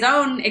in his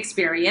own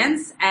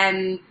experience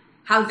and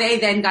how they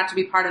then got to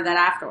be part of that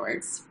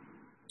afterwards.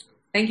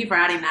 Thank you for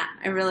adding that.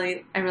 I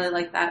really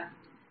like that.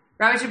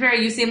 Rabbi Shapiro,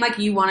 you seem like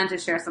you wanted to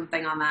share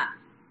something on that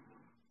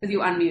because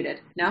you unmuted.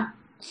 No?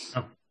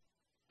 Oh.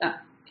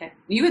 Okay.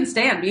 You can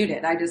stay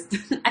unmuted. I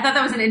thought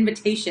that was an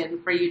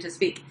invitation for you to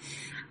speak.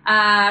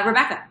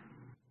 Rebecca.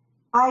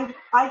 I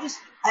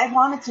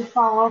wanted to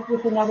follow up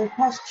with another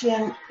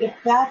question. If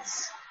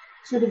that's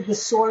sort of the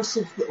source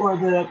of or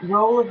the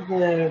role of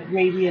the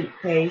radiant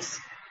face,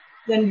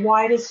 then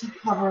why does he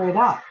cover it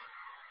up?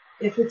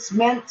 If it's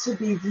meant to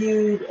be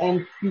viewed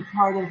and be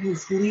part of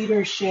his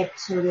leadership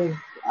sort of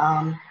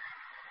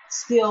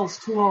skills,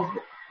 tools,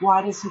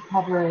 why does he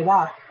cover it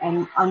up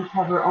and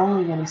uncover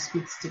only when he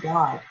speaks to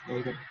God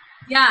later?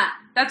 Yeah,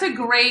 that's a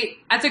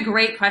great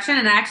question.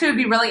 And I actually would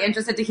be really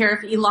interested to hear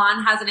if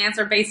Ilan has an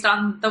answer based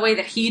on the way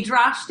that he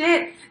droshed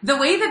it. The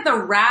way that the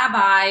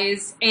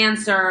rabbis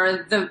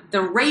answer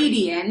the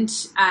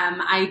radiant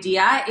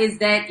idea is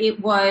that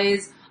it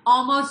was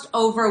almost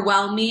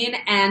overwhelming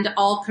and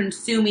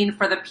all-consuming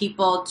for the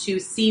people to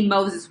see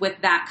Moses with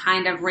that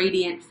kind of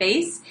radiant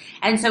face.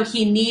 And so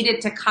he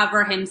needed to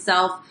cover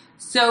himself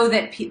so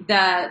that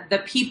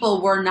the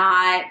people were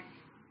not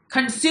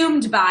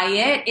consumed by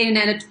it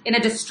in a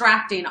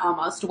distracting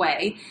almost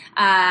way.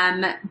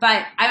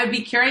 But I would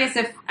be curious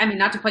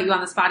not to put you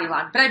on the spot,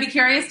 Ilan, but I'd be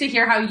curious to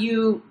hear how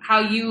you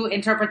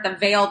interpret the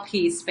veil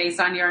piece based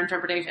on your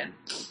interpretation.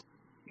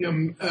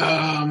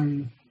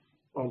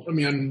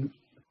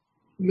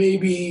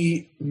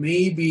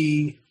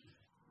 Maybe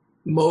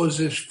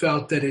Moses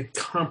felt that it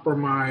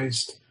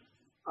compromised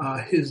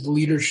his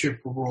leadership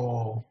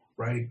role,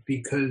 right?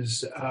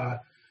 Because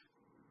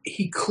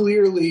he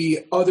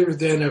clearly, other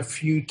than a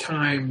few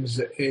times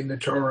in the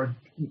Torah,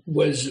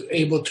 was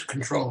able to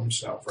control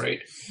himself,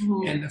 right?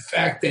 Mm-hmm. And the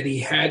fact that he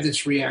had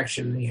this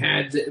reaction, he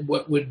had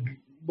what would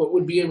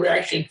be a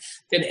reaction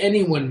that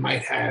anyone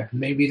might have.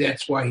 Maybe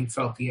that's why he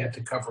felt he had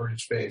to cover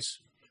his face.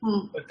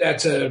 Mm. But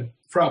that's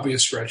probably a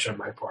stretch on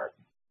my part.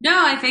 No,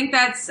 I think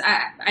that's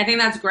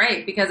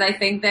great because I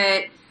think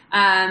that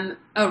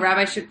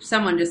Rabbi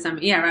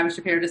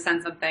Shapiro just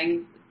sent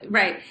something.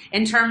 Right.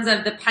 In terms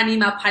of the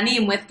panim al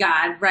panim with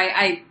God,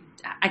 right?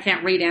 I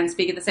can't read and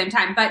speak at the same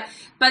time, but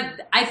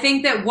I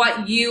think that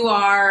what you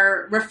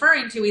are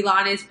referring to,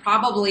 Ilan, is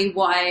probably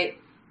what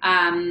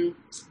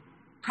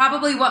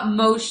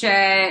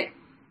Moshe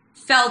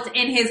felt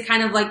in his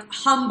kind of like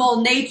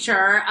humble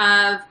nature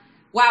of,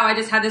 wow, I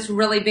just had this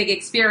really big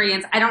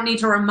experience. I don't need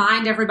to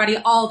remind everybody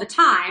all the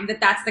time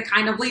that that's the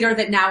kind of leader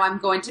that now I'm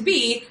going to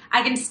be.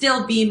 I can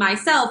still be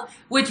myself,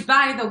 which,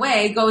 by the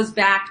way, goes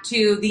back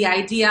to the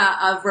idea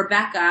of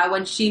Rebecca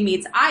when she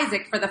meets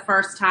Isaac for the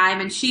first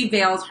time and she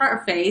veils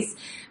her face,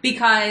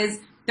 because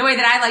the way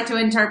that I like to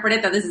interpret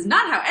it, though this is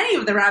not how any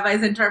of the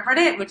rabbis interpret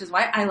it, which is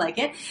why I like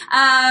it,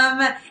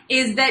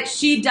 is that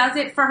she does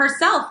it for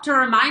herself, to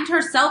remind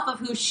herself of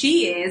who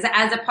she is,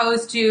 as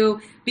opposed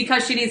to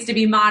because she needs to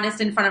be modest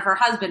in front of her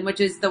husband,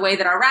 which is the way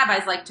that our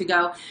rabbis like to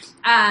go.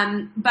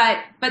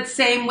 But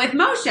same with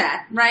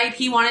Moshe, right?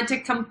 He wanted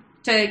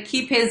to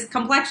keep his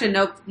complexion,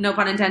 no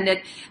pun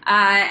intended,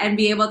 and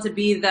be able to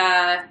be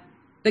the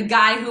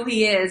guy who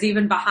he is,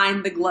 even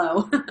behind the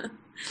glow.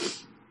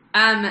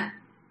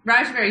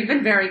 Rajvir, you've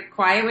been very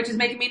quiet, which is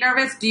making me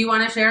nervous. Do you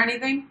want to share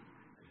anything?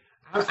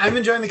 I'm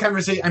enjoying the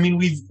conversation. I mean,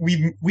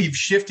 we've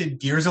shifted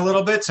gears a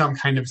little bit, so I'm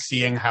kind of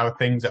seeing how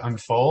things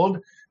unfold.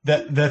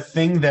 The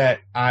thing that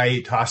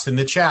I tossed in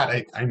the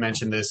chat, I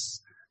mentioned this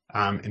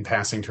in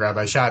passing to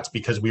Rabbi Schatz,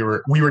 because we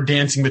were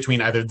dancing between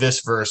either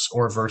this verse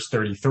or verse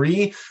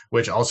 33,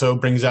 which also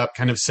brings up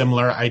kind of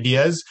similar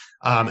ideas.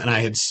 And I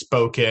had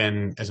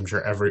spoken, as I'm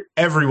sure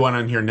everyone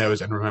on here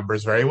knows and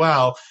remembers very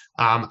well,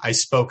 I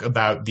spoke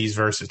about these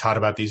verses, taught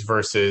about these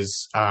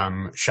verses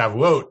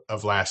Shavuot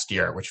of last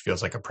year, which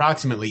feels like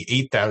approximately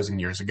 8,000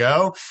 years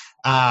ago.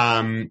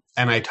 And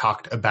I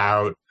talked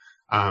about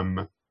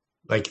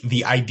like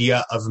the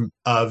idea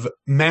of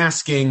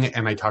masking,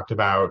 and I talked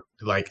about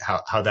like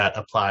how that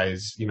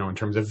applies, you know, in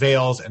terms of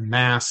veils and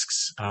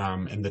masks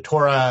in the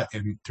Torah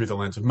and through the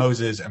lens of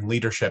Moses and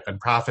leadership and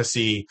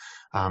prophecy.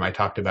 I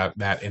talked about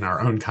that in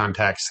our own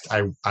context.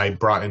 I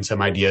brought in some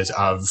ideas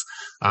of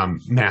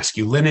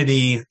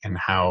masculinity and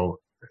how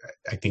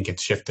I think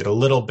it's shifted a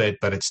little bit,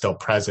 but it's still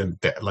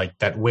present,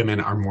 that women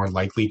are more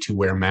likely to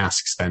wear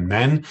masks than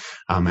men,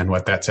 and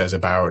what that says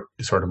about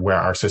sort of where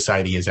our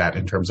society is at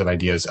in terms of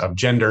ideas of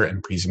gender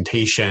and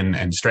presentation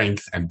and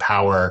strength and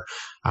power,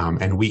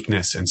 and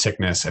weakness and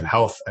sickness and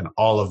health and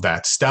all of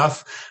that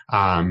stuff.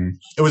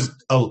 It was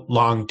a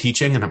long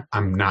teaching, and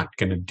I'm not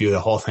going to do the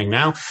whole thing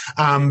now.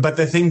 But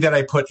the thing that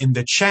I put in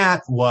the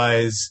chat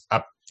was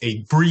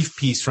a brief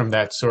piece from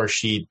that source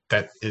sheet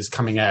that is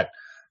coming at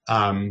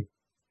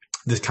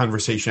this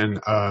conversation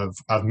of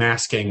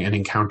masking and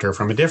encounter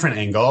from a different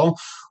angle,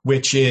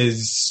 which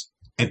is,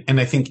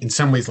 and I think in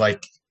some ways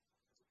like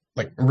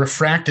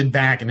refracted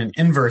back in an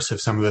inverse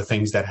of some of the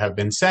things that have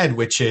been said,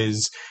 which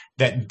is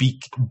that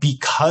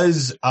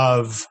because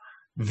of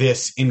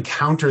this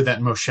encounter that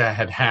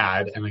Moshe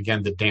had, and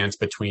again, the dance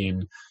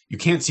between you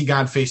can't see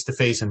God face to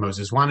face, and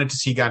Moses wanted to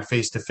see God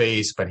face to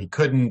face, but he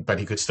couldn't, but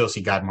he could still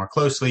see God more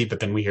closely. But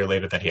then we hear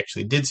later that he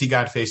actually did see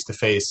God face to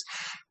face,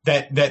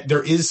 that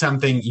there is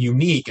something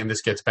unique. And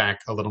this gets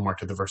back a little more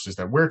to the verses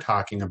that we're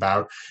talking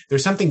about.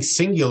 There's something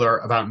singular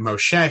about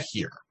Moshe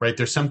here, right?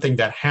 There's something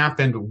that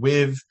happened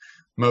with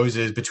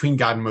Moses, between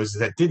God and Moses,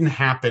 that didn't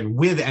happen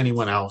with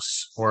anyone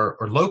else or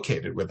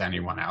located with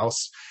anyone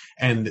else.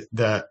 And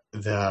the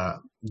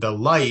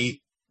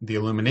light, the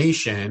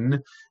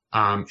illumination,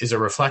 is a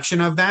reflection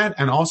of that,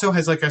 and also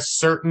has like a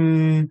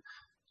certain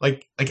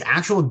like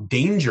actual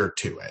danger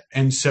to it.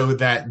 And so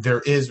that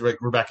there is,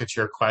 Rebecca, to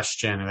your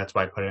question, and that's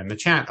why I put it in the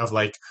chat, of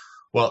like,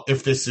 well,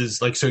 if this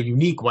is like so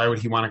unique, why would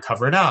he want to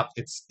cover it up?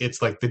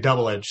 It's like the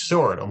double-edged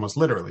sword, almost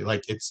literally.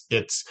 Like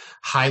it's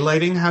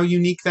highlighting how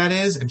unique that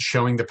is and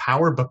showing the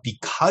power, but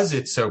because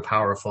it's so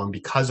powerful and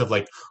because of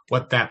like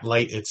what that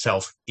light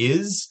itself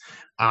is,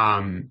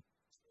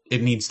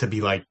 it needs to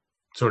be like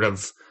sort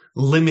of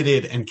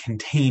limited and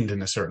contained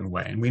in a certain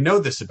way. And we know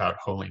this about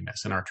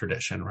holiness in our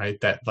tradition, right?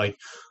 That like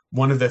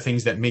one of the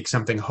things that makes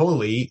something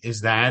holy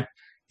is that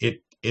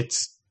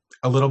it's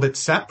a little bit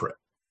separate,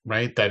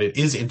 right? That it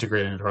is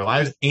integrated into our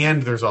lives,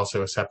 and there's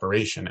also a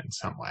separation in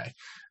some way.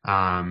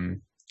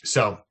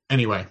 So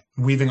anyway,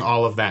 weaving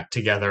all of that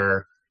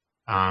together,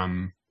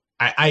 I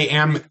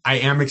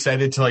am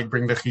excited to like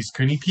bring the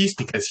Chizkuni piece,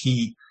 because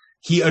he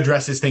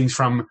addresses things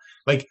from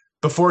like,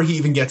 before he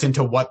even gets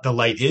into what the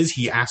light is,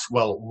 he asks,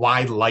 well,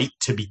 why light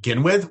to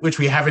begin with, which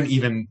we haven't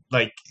even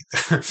like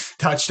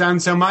touched on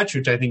so much,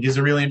 which I think is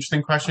a really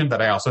interesting question. But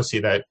I also see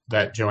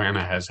that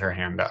Joanna has her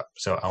hand up.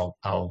 So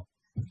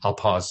I'll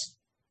pause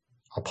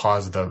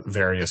the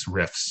various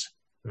riffs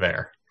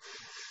there.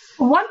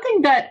 One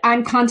thing that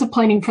I'm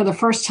contemplating for the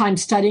first time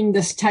studying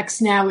this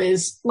text now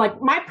is,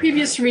 like, my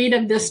previous read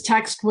of this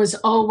text was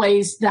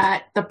always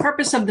that the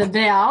purpose of the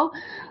veil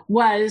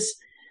was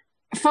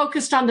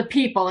focused on the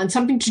people and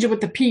something to do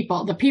with the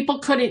people. The people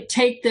couldn't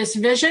take this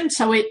vision,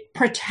 so it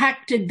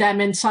protected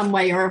them in some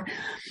way.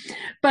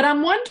 But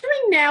I'm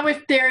wondering now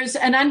if there's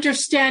an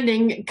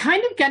understanding,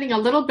 kind of getting a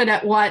little bit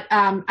at what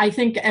I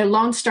think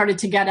Elon started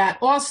to get at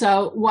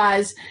also,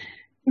 was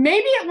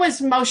maybe it was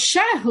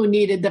Moshe who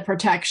needed the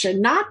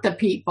protection, not the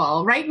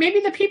people, right? Maybe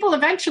the people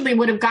eventually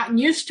would have gotten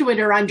used to it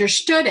or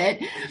understood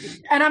it.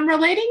 And I'm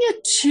relating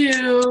it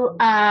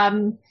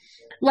to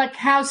like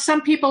how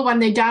some people, when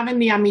they daven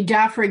the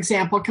Amidah, for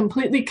example,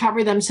 completely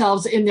cover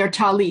themselves in their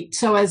talit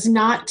so as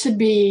not to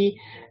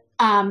be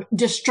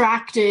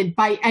distracted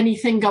by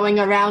anything going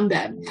around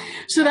them.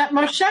 So that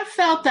Moshe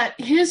felt that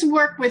his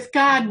work with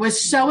God was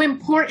so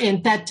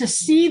important that to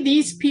see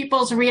these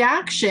people's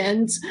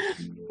reactions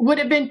would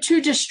have been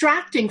too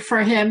distracting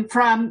for him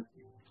from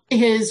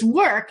his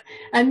work.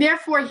 And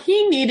therefore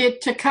he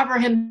needed to cover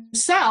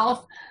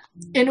himself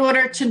in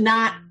order to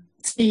not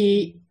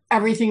see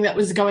everything that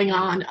was going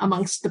on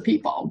amongst the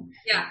people.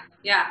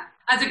 Yeah.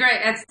 That's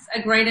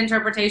a great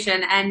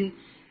interpretation. And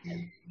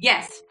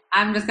yes,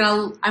 I'm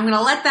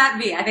gonna let that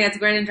be. I think that's a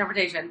great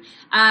interpretation.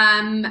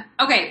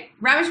 Okay,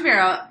 Rabbi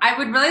Shapiro, I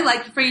would really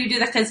like for you to do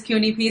the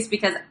Chizkuni piece,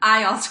 because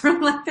I also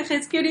really like the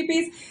Chizkuni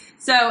piece.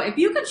 So if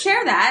you could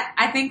share that,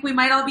 I think we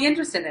might all be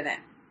interested in it.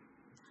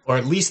 Or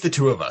at least the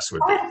two of us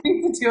would be. I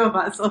think the two of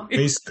us will be.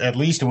 At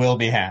least we'll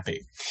be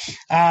happy.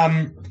 Should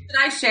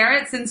I share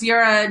it since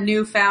you're a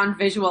newfound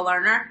visual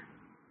learner?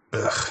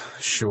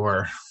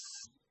 Sure.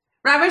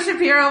 Rabbi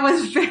Shapiro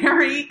was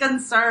very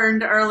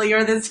concerned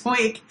earlier this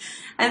week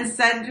and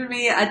sent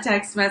me a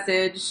text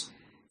message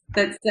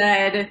that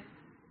said,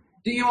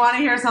 "Do you want to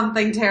hear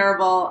something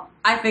terrible?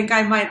 I think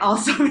I might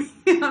also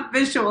be a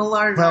visual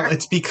learner." Well,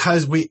 it's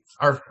because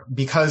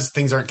because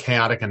things aren't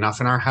chaotic enough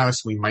in our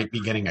house, we might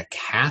be getting a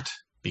cat,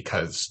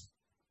 because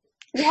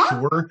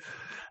sure.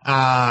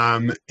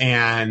 And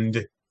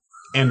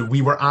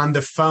we were on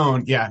the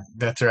phone. Yeah,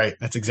 that's right.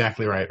 That's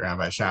exactly right,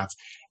 Rabbi Schatz.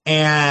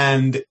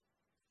 And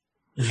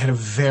we had a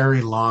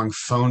very long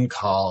phone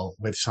call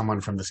with someone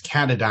from this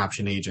cat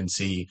adoption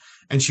agency,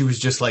 and she was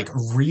just like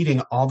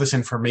reading all this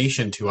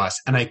information to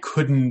us, and I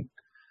couldn't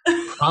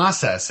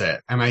process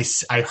it. And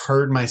I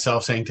heard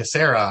myself saying to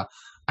Sarah,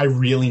 I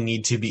really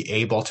need to be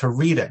able to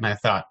read it. And I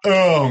thought,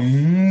 oh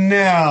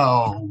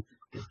no,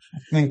 I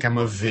think I'm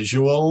a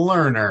visual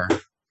learner.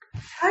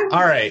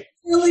 All right.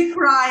 really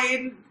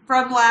crying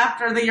from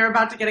laughter that you're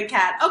about to get a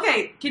cat.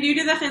 Okay, can you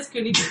do the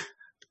Chizkuni?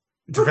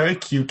 It's a very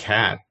cute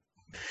cat.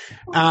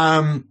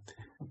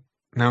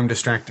 Now I'm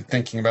distracted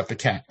thinking about the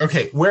cat.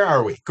 Okay, where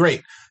are we?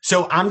 Great.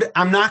 So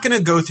I'm not going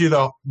to go through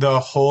the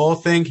whole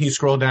thing. Can you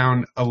scroll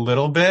down a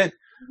little bit?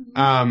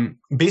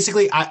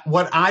 Basically,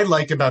 what I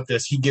like about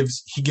this, he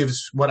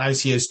gives what I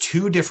see as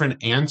two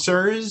different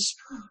answers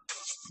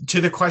to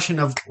the question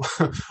of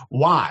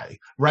why,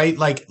 right?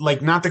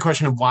 Like not the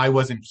question of why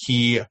wasn't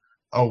he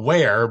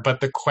aware, but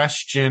the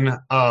question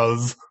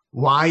of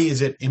why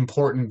is it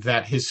important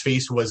that his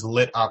face was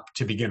lit up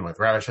to begin with?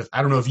 Ravish,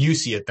 I don't know if you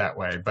see it that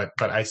way, but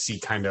I see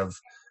kind of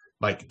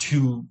like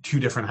two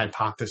different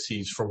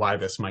hypotheses for why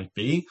this might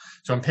be.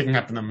 So I'm picking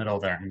up in the middle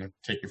there. I'm going to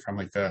take you from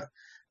like the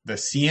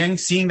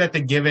seeing that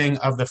the giving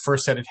of the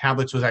first set of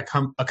tablets was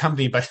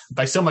accompanied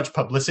by so much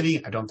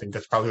publicity. I don't think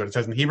that's probably what it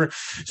says in Hebrew.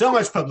 So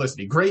much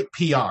publicity, great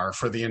PR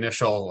for the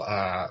initial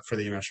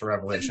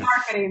revelation.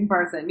 Marketing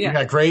person,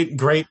 yeah. Great.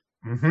 Great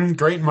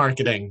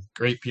marketing,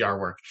 great PR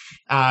work.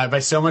 By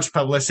so much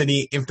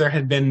publicity, if there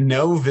had been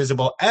no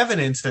visible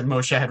evidence that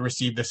Moshe had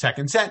received the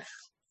second set,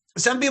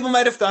 some people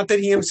might have thought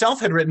that he himself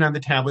had written on the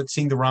tablet,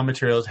 seeing the raw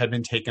materials had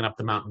been taken up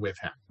the mountain with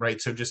him,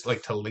 right? So just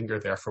like to linger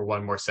there for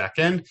one more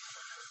second.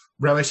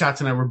 Rabbi Schatz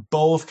and I were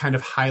both kind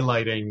of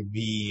highlighting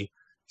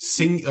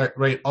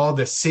all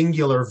the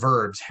singular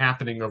verbs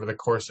happening over the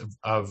course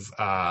of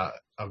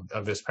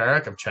this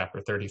parak of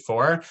chapter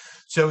 34.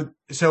 So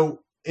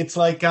it's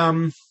like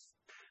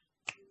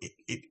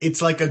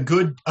it's like a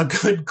good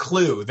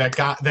clue that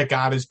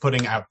God is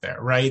putting out there,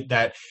 right?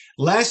 That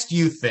lest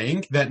you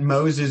think that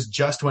Moses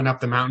just went up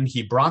the mountain,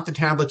 he brought the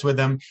tablets with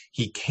him,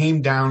 he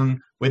came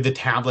down with the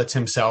tablets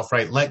himself,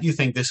 right? Let you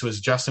think this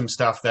was just some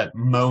stuff that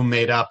Mo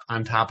made up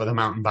on top of the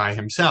mountain by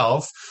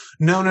himself.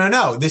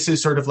 No. This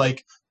is sort of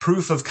like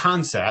proof of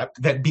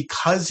concept that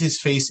because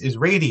his face is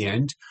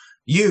radiant,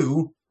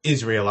 you,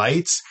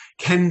 Israelites,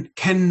 can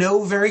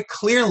know very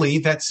clearly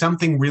that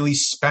something really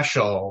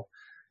special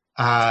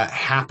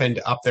happened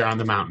up there on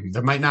the mountain.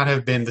 There might not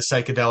have been the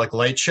psychedelic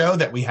light show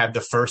that we had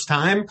the first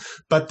time,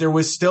 but there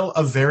was still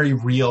a very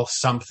real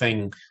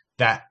something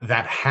that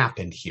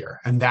happened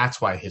here. And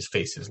that's why his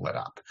face is lit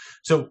up.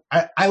 So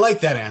I like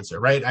that answer,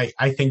 right?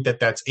 I think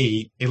that's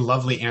a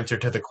lovely answer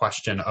to the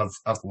question of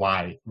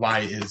why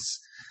is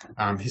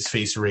his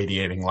face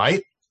radiating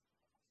light.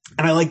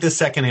 And I like the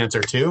second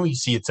answer too. You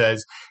see, it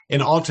says,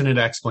 an alternate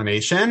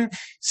explanation,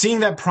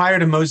 seeing that prior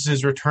to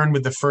Moses' return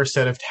with the first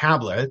set of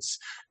tablets,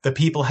 the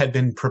people had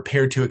been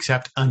prepared to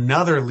accept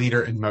another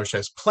leader in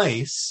Moshe's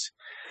place.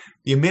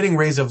 The emitting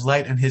rays of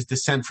light and his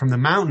descent from the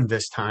mountain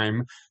this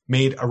time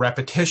made a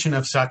repetition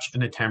of such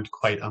an attempt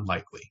quite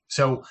unlikely.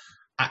 So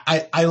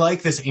I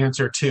like this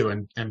answer too,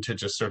 and to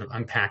just sort of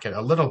unpack it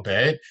a little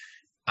bit,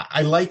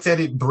 I like that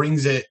it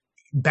brings it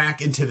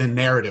back into the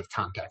narrative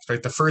context,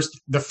 right? The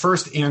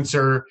first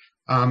answer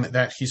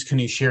that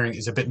Chizkuni is sharing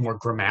is a bit more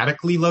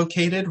grammatically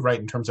located, right,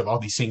 in terms of all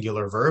these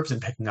singular verbs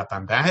and picking up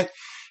on that.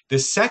 The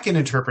second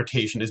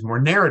interpretation is more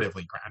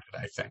narratively grounded,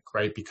 I think,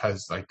 right?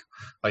 Because like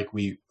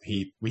we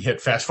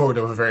hit fast forward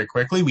over very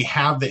quickly. We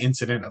have the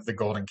incident of the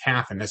golden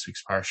calf in this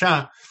week's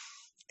parasha,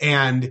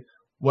 and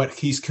what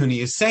Chizkuni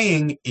is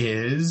saying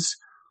is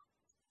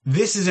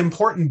this is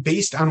important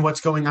based on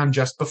what's going on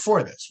just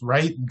before this,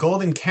 right?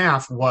 Golden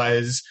calf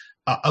was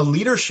a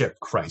leadership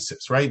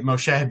crisis, right?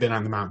 Moshe had been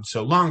on the mountain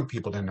so long,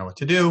 people didn't know what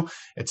to do,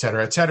 et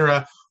cetera, et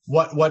cetera.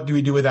 What do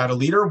we do without a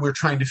leader? We're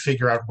trying to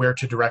figure out where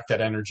to direct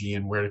that energy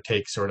and where to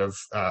take sort of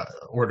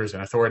orders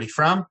and authority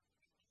from.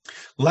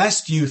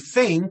 Lest you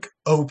think,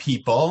 O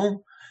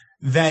people,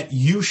 that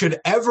you should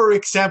ever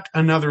accept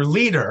another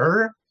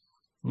leader,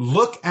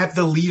 look at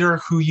the leader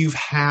who you've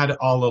had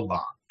all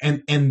along.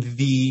 And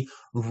the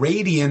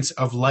radiance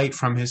of light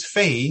from his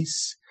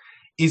face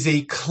is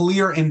a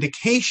clear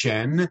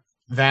indication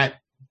that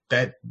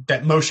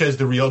Moshe is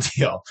the real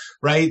deal,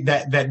 right?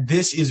 That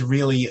this is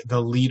really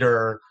the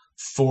leader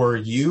for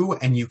you,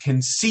 and you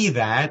can see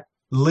that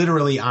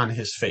literally on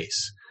his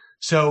face.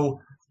 So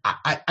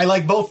I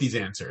like both these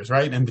answers,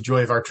 right? And the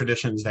joy of our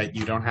traditions that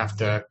you don't have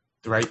to,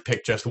 right,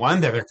 pick just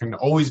one, that there can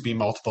always be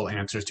multiple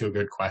answers to a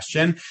good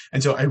question.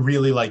 And so I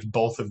really like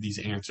both of these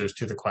answers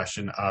to the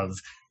question of,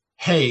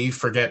 hey,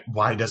 forget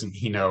why doesn't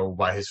he know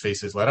why his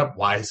face is lit up?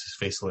 Why is his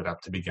face lit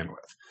up to begin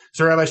with?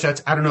 So Rabbi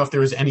Schatz, I don't know if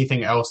there was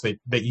anything else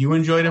that you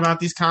enjoyed about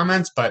these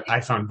comments, but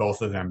I found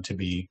both of them to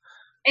be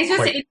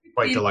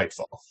quite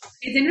delightful.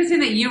 It's interesting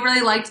that you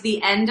really liked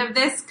the end of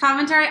this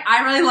commentary.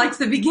 I really liked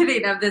the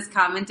beginning of this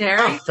commentary.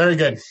 Oh, very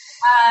good.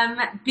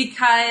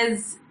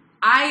 Because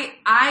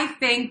I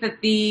think that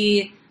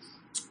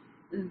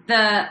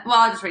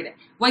I'll just read it.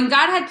 When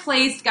God had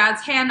placed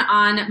God's hand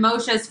on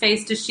Moshe's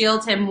face to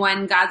shield him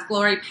when God's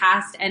glory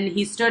passed and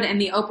he stood in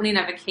the opening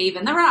of a cave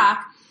in the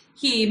rock,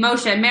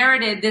 Moshe,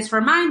 merited this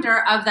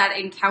reminder of that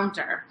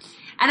encounter.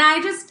 And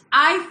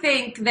I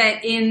think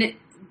that in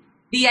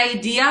the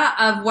idea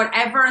of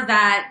whatever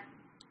that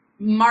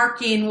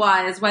marking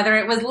was, whether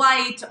it was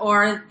light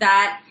or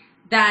that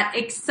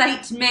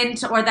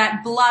excitement or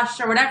that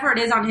blush or whatever it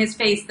is on his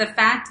face, the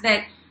fact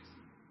that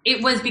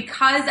it was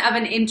because of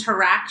an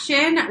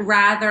interaction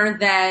rather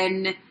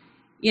than,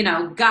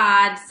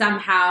 God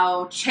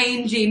somehow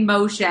changing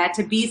Moshe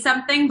to be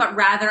something, but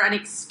rather an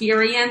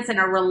experience and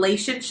a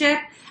relationship.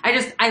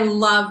 I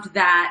loved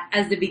that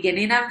as the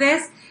beginning of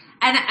this.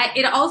 And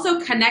it also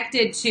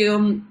connected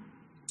to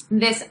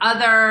this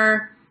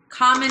other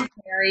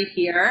commentary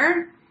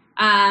here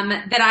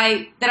that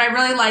I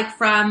really like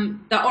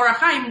from the Or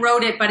HaChaim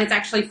wrote it, but it's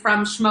actually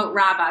from Shmot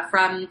Rabbah,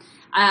 from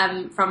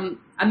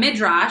a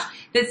midrash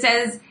that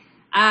says,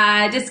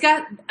 Rabbi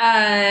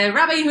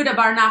Yehuda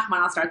Bar Nachman,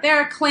 I'll start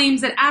there,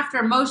 claims that after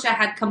Moshe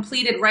had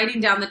completed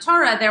writing down the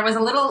Torah, there was a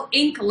little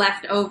ink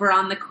left over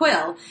on the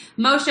quill.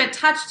 Moshe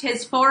touched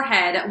his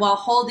forehead while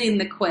holding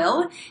the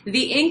quill.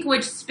 The ink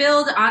which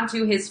spilled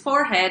onto his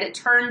forehead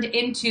turned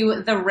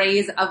into the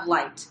rays of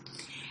light.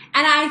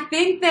 And I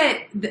think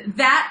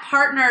that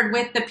partnered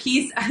with the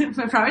piece,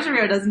 Rabbi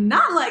Shapiro does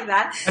not like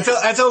that.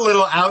 That's a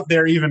little out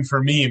there even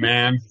for me,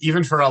 man.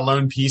 Even for a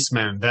lone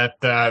peaceman,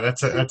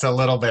 that's a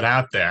little bit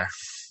out there,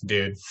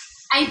 dude.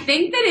 I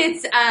think that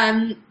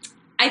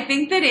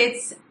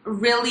it's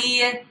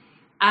really,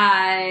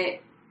 I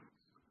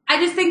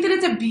just think that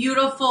it's a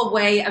beautiful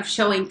way of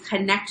showing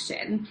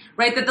connection,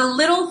 right? That the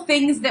little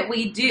things that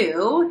we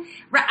do,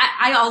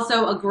 I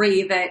also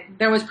agree that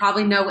there was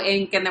probably no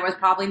ink and there was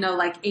probably no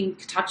like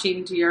ink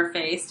touching to your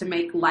face to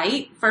make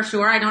light, for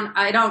sure. I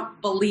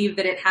don't believe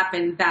that it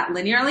happened that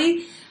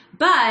linearly,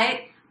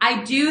 but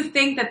I do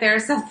think that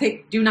there's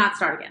something, do not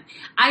start again.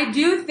 I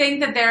do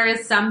think that there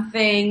is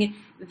something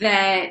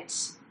that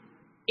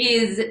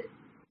is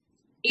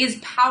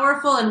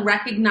powerful in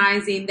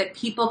recognizing that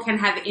people can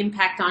have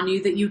impact on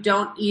you that you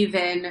don't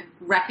even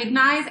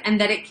recognize,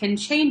 and that it can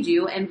change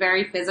you in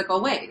very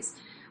physical ways.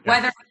 Yeah.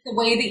 Whether it's the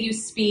way that you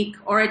speak,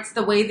 or it's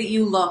the way that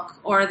you look,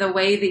 or the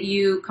way that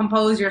you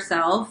compose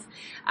yourself,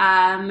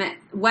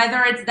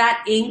 whether it's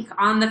that ink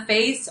on the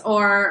face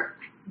or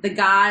the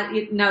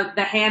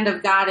hand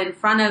of God in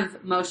front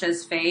of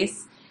Moshe's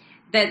face,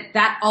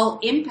 that all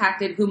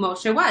impacted who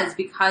Moshe was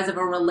because of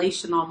a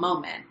relational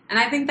moment. And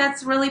I think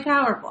that's really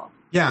powerful.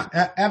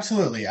 Yeah,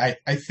 absolutely. I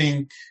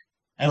think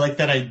I like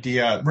that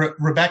idea.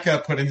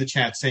 Rebecca put in the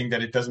chat saying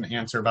that it doesn't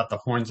answer about the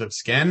horns of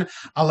skin.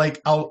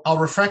 I'll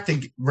reflect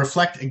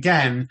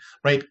again,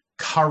 right?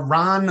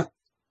 Karan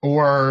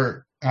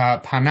or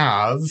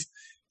panav.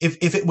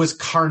 If it was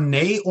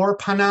karnei or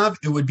panav,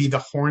 it would be the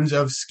horns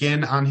of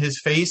skin on his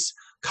face.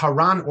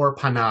 Karan or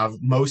panav,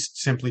 most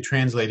simply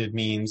translated,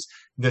 means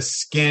the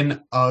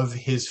skin of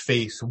his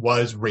face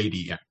was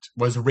radiating.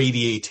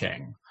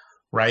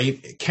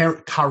 Right?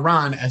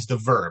 Karan as the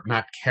verb,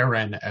 not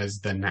Karen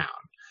as the noun.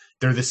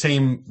 They're the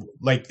same,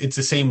 like, it's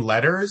the same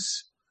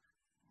letters.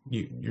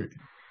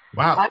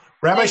 Wow.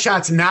 Rabbi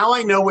Schatz, now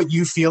I know what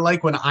you feel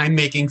like when I'm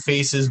making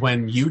faces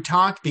when you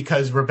talk,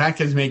 because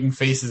Rebecca's making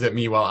faces at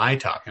me while I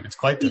talk, and it's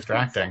quite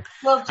distracting.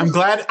 Well, I'm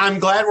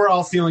glad we're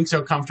all feeling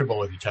so comfortable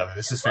with each other.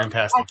 This is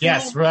fantastic.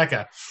 Yes,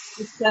 Rebecca.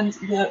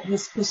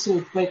 This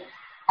pursuit, but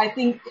I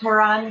think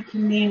Karan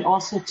can mean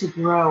also to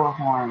grow a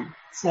horn.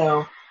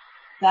 So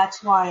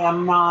that's why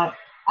I'm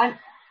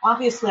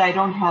obviously I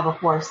don't have a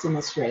horse in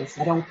this race.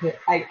 I'm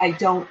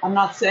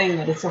not saying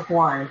that it's a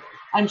horn.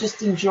 I'm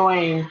just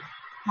enjoying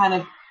kind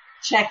of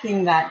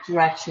checking that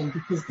direction,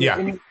 because the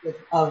image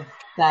of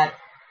that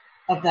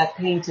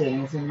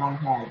painting is in my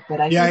head.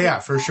 But I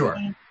think for sure.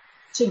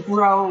 To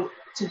grow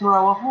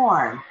a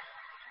horn.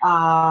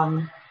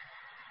 And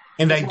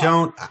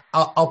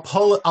I'll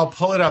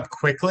pull it up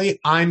quickly.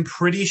 I'm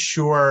pretty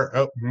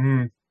sure.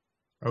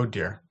 Oh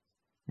dear.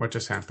 What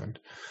just happened?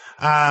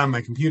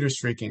 My computer's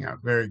freaking out.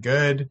 Very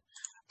good.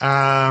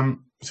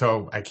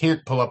 So I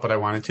can't pull up what I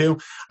wanted to.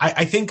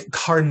 I think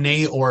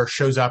karnei or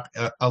shows up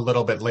a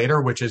little bit later,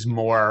 which is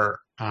more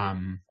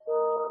along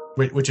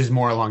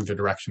the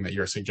direction that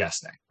you're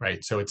suggesting,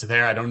 right? So it's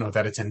there. I don't know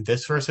that it's in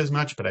this verse as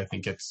much, but I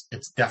think it's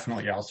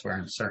definitely elsewhere,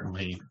 and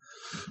certainly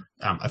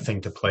a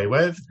thing to play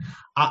with.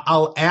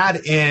 I'll add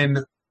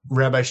in,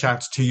 Rabbi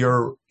Schatz, to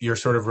your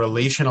sort of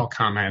relational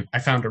comment. I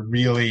found a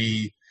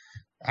really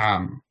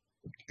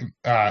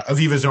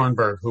Aviva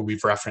Zornberg, who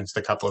we've referenced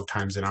a couple of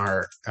times in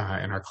our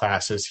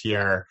classes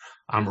here,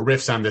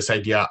 riffs on this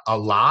idea a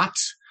lot.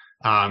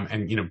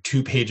 And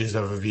 2 pages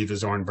of Aviva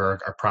Zornberg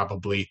are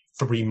probably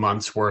 3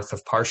 months worth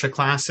of Parsha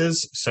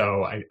classes.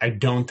 So I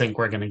don't think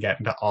we're going to get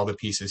into all the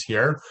pieces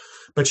here,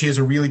 but she has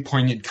a really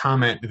poignant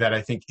comment that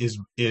I think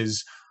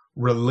is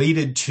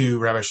related to,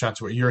 Rabbi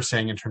Schatz, what you're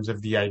saying in terms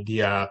of the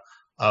idea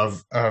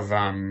of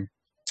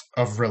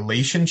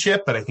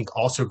relationship, but I think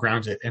also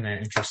grounds it in an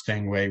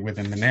interesting way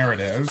within the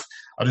narrative.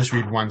 I'll just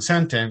read one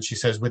sentence. She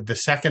says, with the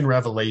second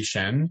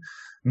revelation,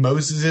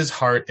 Moses'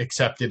 heart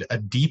accepted a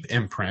deep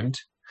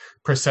imprint,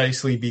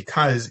 precisely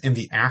because in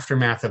the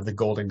aftermath of the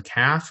golden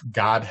calf,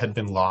 God had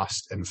been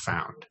lost and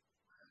found.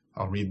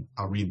 I'll read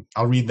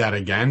that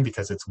again,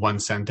 because it's one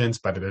sentence,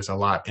 but there's a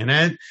lot in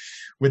it.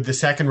 With the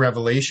second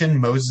revelation,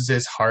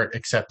 Moses' heart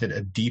accepted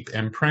a deep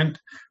imprint,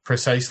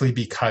 precisely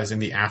because in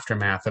the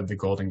aftermath of the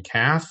golden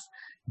calf,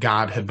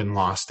 God had been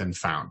lost and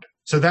found.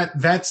 So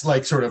that's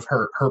like sort of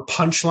her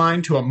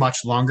punchline to a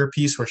much longer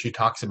piece where she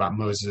talks about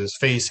Moses'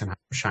 face and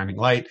shining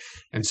light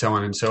and so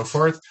on and so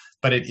forth.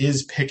 But it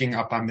is picking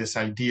up on this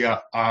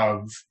idea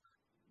of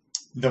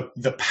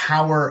the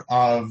power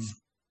of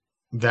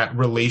that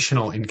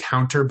relational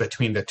encounter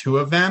between the two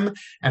of them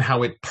and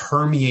how it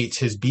permeates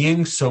his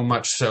being so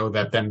much so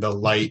that then the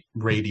light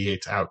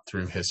radiates out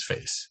through his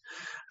face.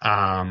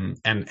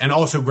 And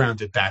also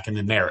grounded back in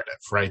the narrative,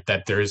 right?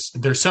 That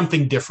there's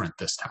something different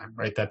this time,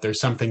 right? That there's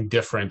something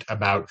different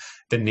about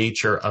the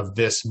nature of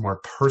this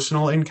more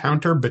personal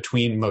encounter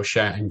between Moshe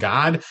and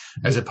God,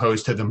 as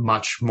opposed to the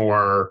much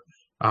more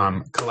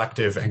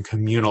collective and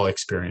communal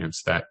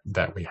experience that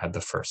we had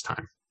the first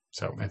time.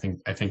 So I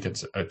think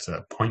it's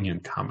a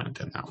poignant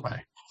comment in that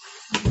way.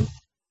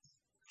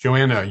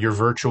 Joanna, your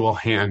virtual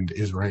hand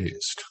is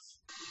raised.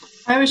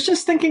 I was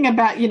just thinking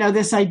about,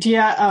 this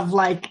idea of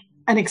like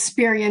an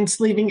experience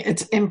leaving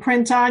its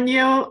imprint on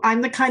you.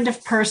 I'm the kind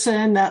of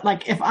person that,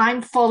 like, if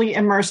I'm fully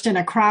immersed in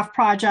a craft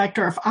project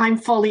or if I'm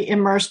fully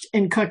immersed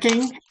in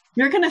cooking,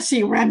 you're going to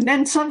see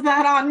remnants of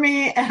that on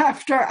me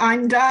after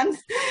I'm done.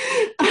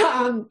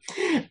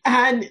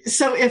 And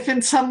so if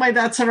in some way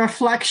that's a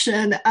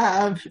reflection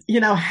of,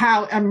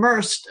 how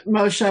immersed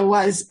Moshe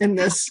was in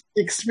this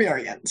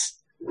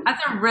experience.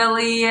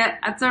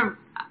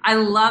 I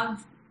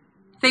love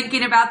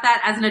thinking about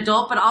that as an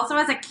adult, but also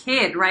as a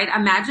kid, right?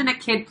 Imagine a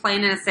kid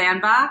playing in a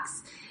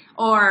sandbox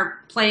or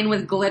playing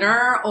with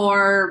glitter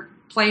or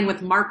playing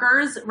with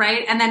markers,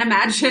 right? And then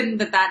imagine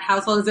that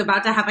household is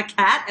about to have a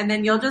cat, and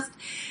then you'll just,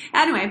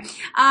 anyway.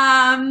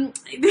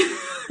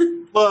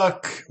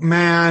 Look,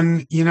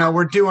 man,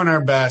 we're doing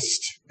our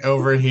best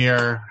over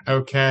here,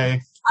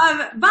 okay?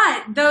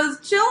 But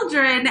those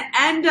children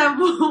end up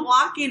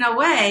walking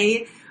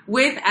away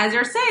with, as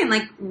you're saying,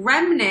 like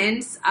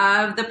remnants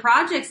of the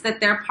projects that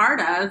they're part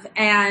of,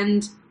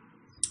 and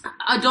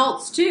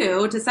adults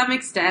too, to some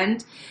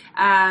extent.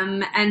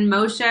 And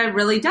Moshe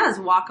really does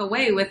walk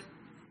away with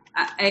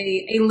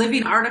a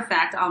living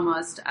artifact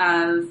almost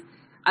of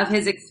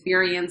his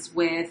experience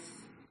with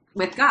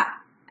God.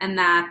 And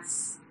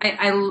that's,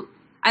 I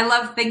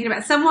love thinking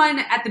about, someone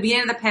at the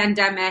beginning of the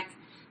pandemic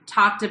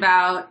talked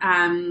about,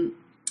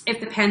 if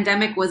the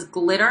pandemic was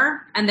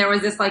glitter, and there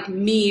was this like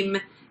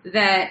meme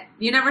that,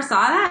 you never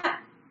saw that?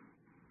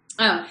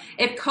 Oh,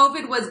 if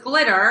COVID was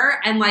glitter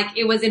and like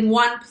it was in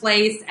one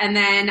place, and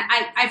then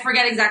I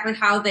forget exactly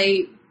how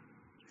they.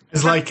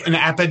 It's like an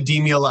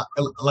epidemiological,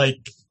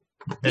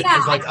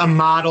 it's like a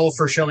model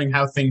for showing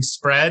how things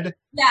spread.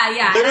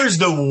 Yeah. Glitter's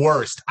the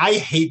worst. I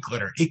hate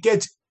glitter. It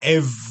gets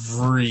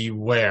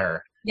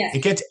everywhere. Yes.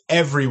 It gets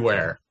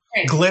everywhere.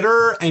 Right.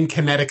 Glitter and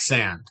kinetic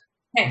sand.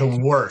 Okay. The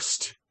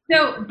worst.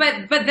 So,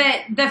 but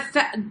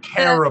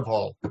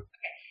terrible.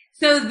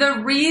 So the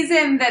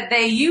reason that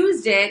they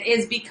used it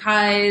is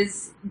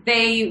because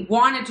they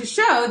wanted to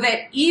show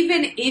that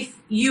even if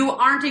you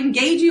aren't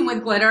engaging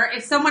with glitter,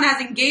 if someone has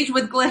engaged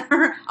with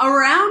glitter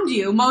around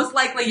you, most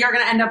likely you're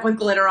going to end up with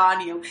glitter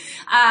on you.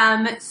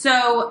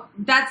 So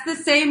that's the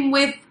same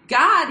with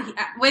God,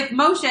 with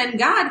Moshe and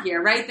God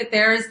here, right? That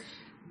there's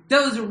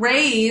those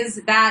rays,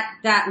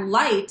 that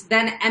light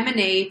then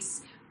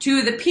emanates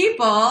to the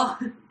people.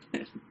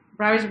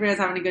 Rabbi Shapiro is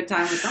having a good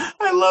time with that.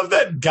 I love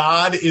that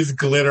God is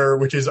glitter,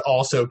 which is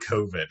also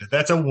COVID.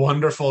 That's a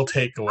wonderful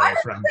takeaway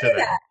from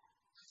today.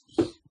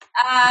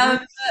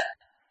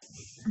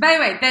 But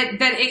anyway,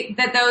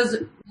 that those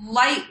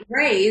light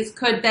rays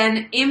could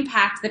then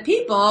impact the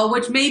people,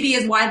 which maybe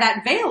is why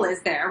that veil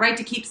is there, right?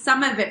 To keep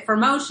some of it for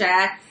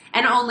Moshe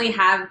and only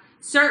have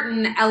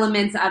certain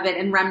elements of it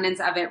and remnants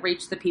of it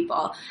reach the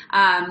people.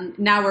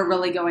 Now we're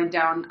really going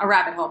down a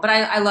rabbit hole, but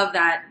I love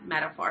that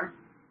metaphor.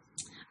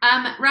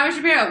 Rabbi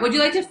Shapiro, would you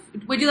like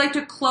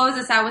to close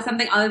us out with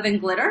something other than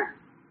glitter?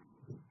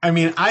 I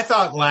mean, I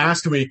thought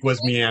last week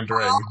was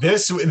meandering.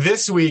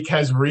 This week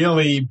has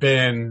really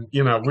been,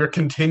 we're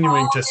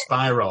continuing to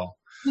spiral.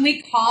 Can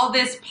we call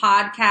this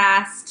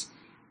podcast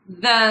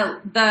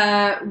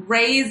the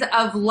rays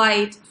of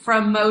light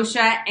from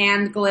Moshe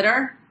and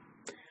glitter?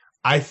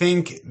 I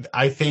think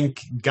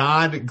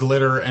God,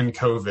 glitter, and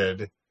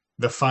COVID.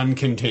 The fun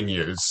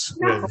continues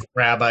with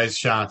Rabbis,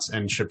 Schatz,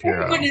 and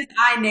Shapiro. Goodness,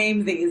 I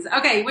named these.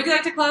 Okay, would you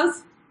like to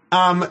close?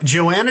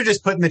 Joanna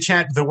just put in the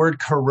chat, the word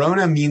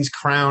corona means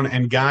crown,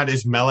 and God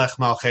is Melech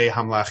Malchei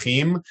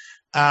Hamlachim.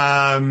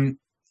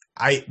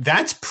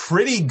 That's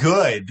pretty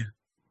good.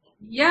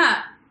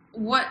 Yeah.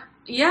 What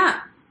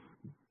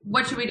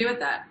should we do with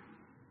that?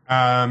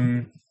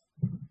 I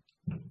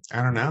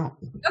don't know.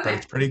 Okay. But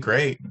it's pretty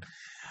great.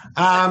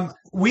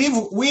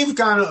 We've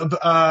gone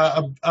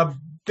a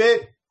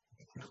bit.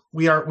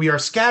 We are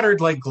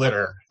scattered like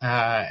glitter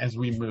as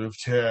we move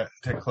to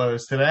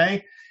close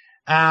today.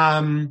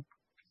 I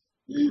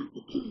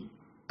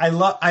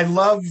love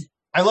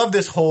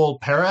this whole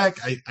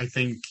parak. I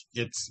think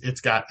it's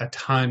got a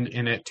ton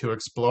in it to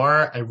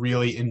explore. I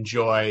really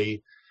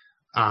enjoy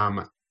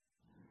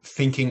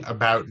thinking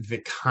about the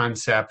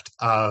concept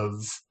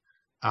of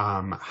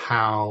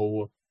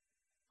how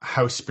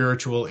how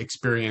spiritual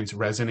experience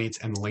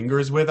resonates and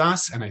lingers with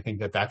us. And I think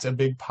that that's a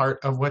big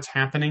part of what's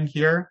happening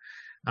here.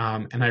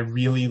 And I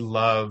really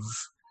love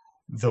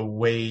the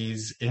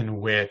ways in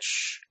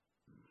which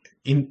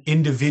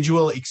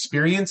individual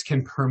experience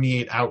can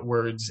permeate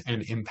outwards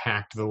and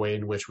impact the way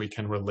in which we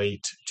can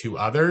relate to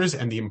others,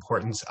 and the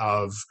importance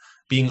of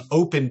being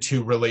open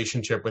to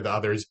relationship with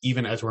others,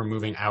 even as we're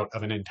moving out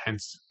of an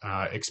intense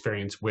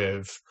experience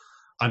with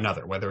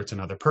another, whether it's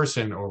another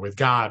person or with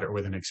God or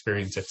with an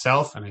experience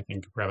itself. And I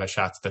think, Rabbi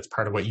Schatz, that's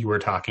part of what you were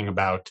talking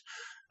about,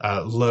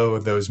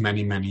 those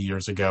many, many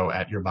years ago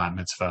at your bat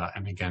mitzvah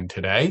and again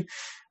today.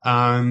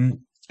 And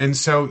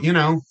so,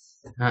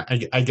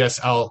 I guess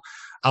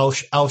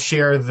I'll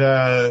share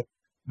the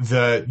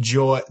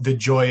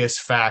joyous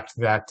fact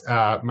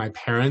that my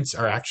parents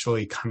are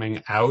actually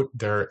coming out.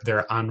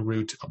 They're en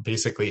route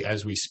basically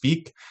as we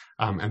speak,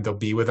 and they'll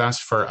be with us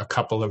for a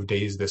couple of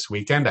days this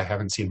weekend. I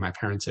haven't seen my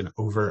parents in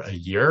over a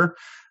year,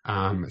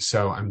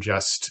 so I'm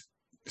just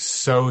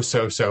so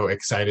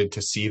excited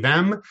to see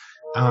them.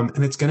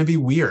 And it's going to be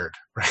weird,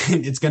 right?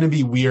 It's going to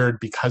be weird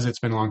because it's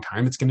been a long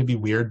time. It's going to be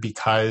weird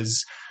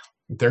because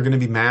they're going to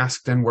be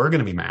masked and we're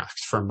going to be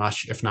masked for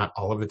much, if not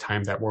all of the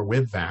time that we're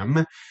with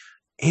them.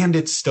 And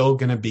it's still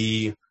going to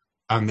be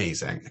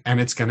amazing.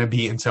 And it's going to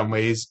be in some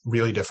ways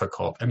really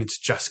difficult. And it's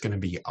just going to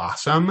be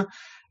awesome.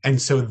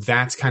 And so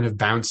that's kind of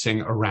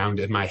bouncing around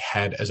in my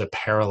head as a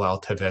parallel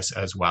to this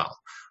as well,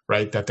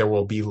 right? That there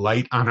will be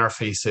light on our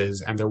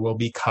faces and there will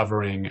be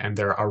covering and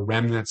there are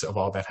remnants of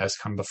all that has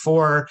come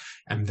before.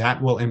 And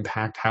that will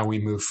impact how we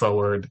move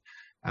forward.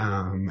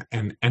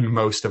 And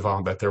most of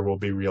all, that there will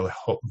be real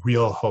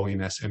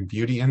holiness and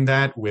beauty in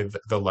that, with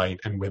the light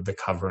and with the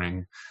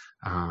covering.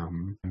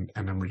 And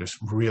I'm just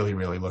really,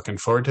 really looking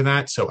forward to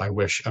that. So I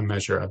wish a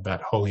measure of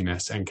that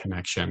holiness and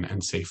connection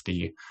and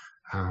safety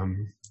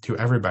to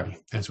everybody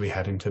as we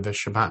head into this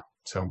Shabbat.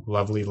 So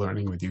lovely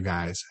learning with you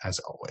guys as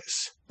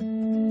always.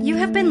 You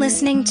have been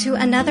listening to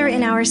another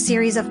in our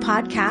series of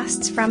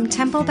podcasts from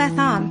Temple Beth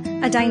Am,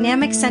 a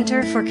dynamic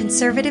center for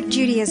conservative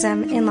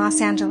Judaism in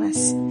Los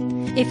Angeles.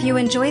 If you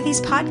enjoy these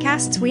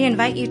podcasts, we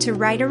invite you to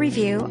write a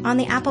review on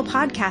the Apple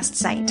Podcast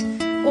site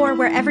or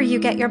wherever you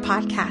get your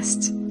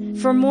podcasts.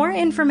 For more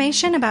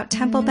information about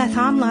Temple Beth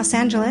Am Los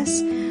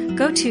Angeles,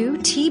 go to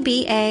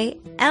tbala.org.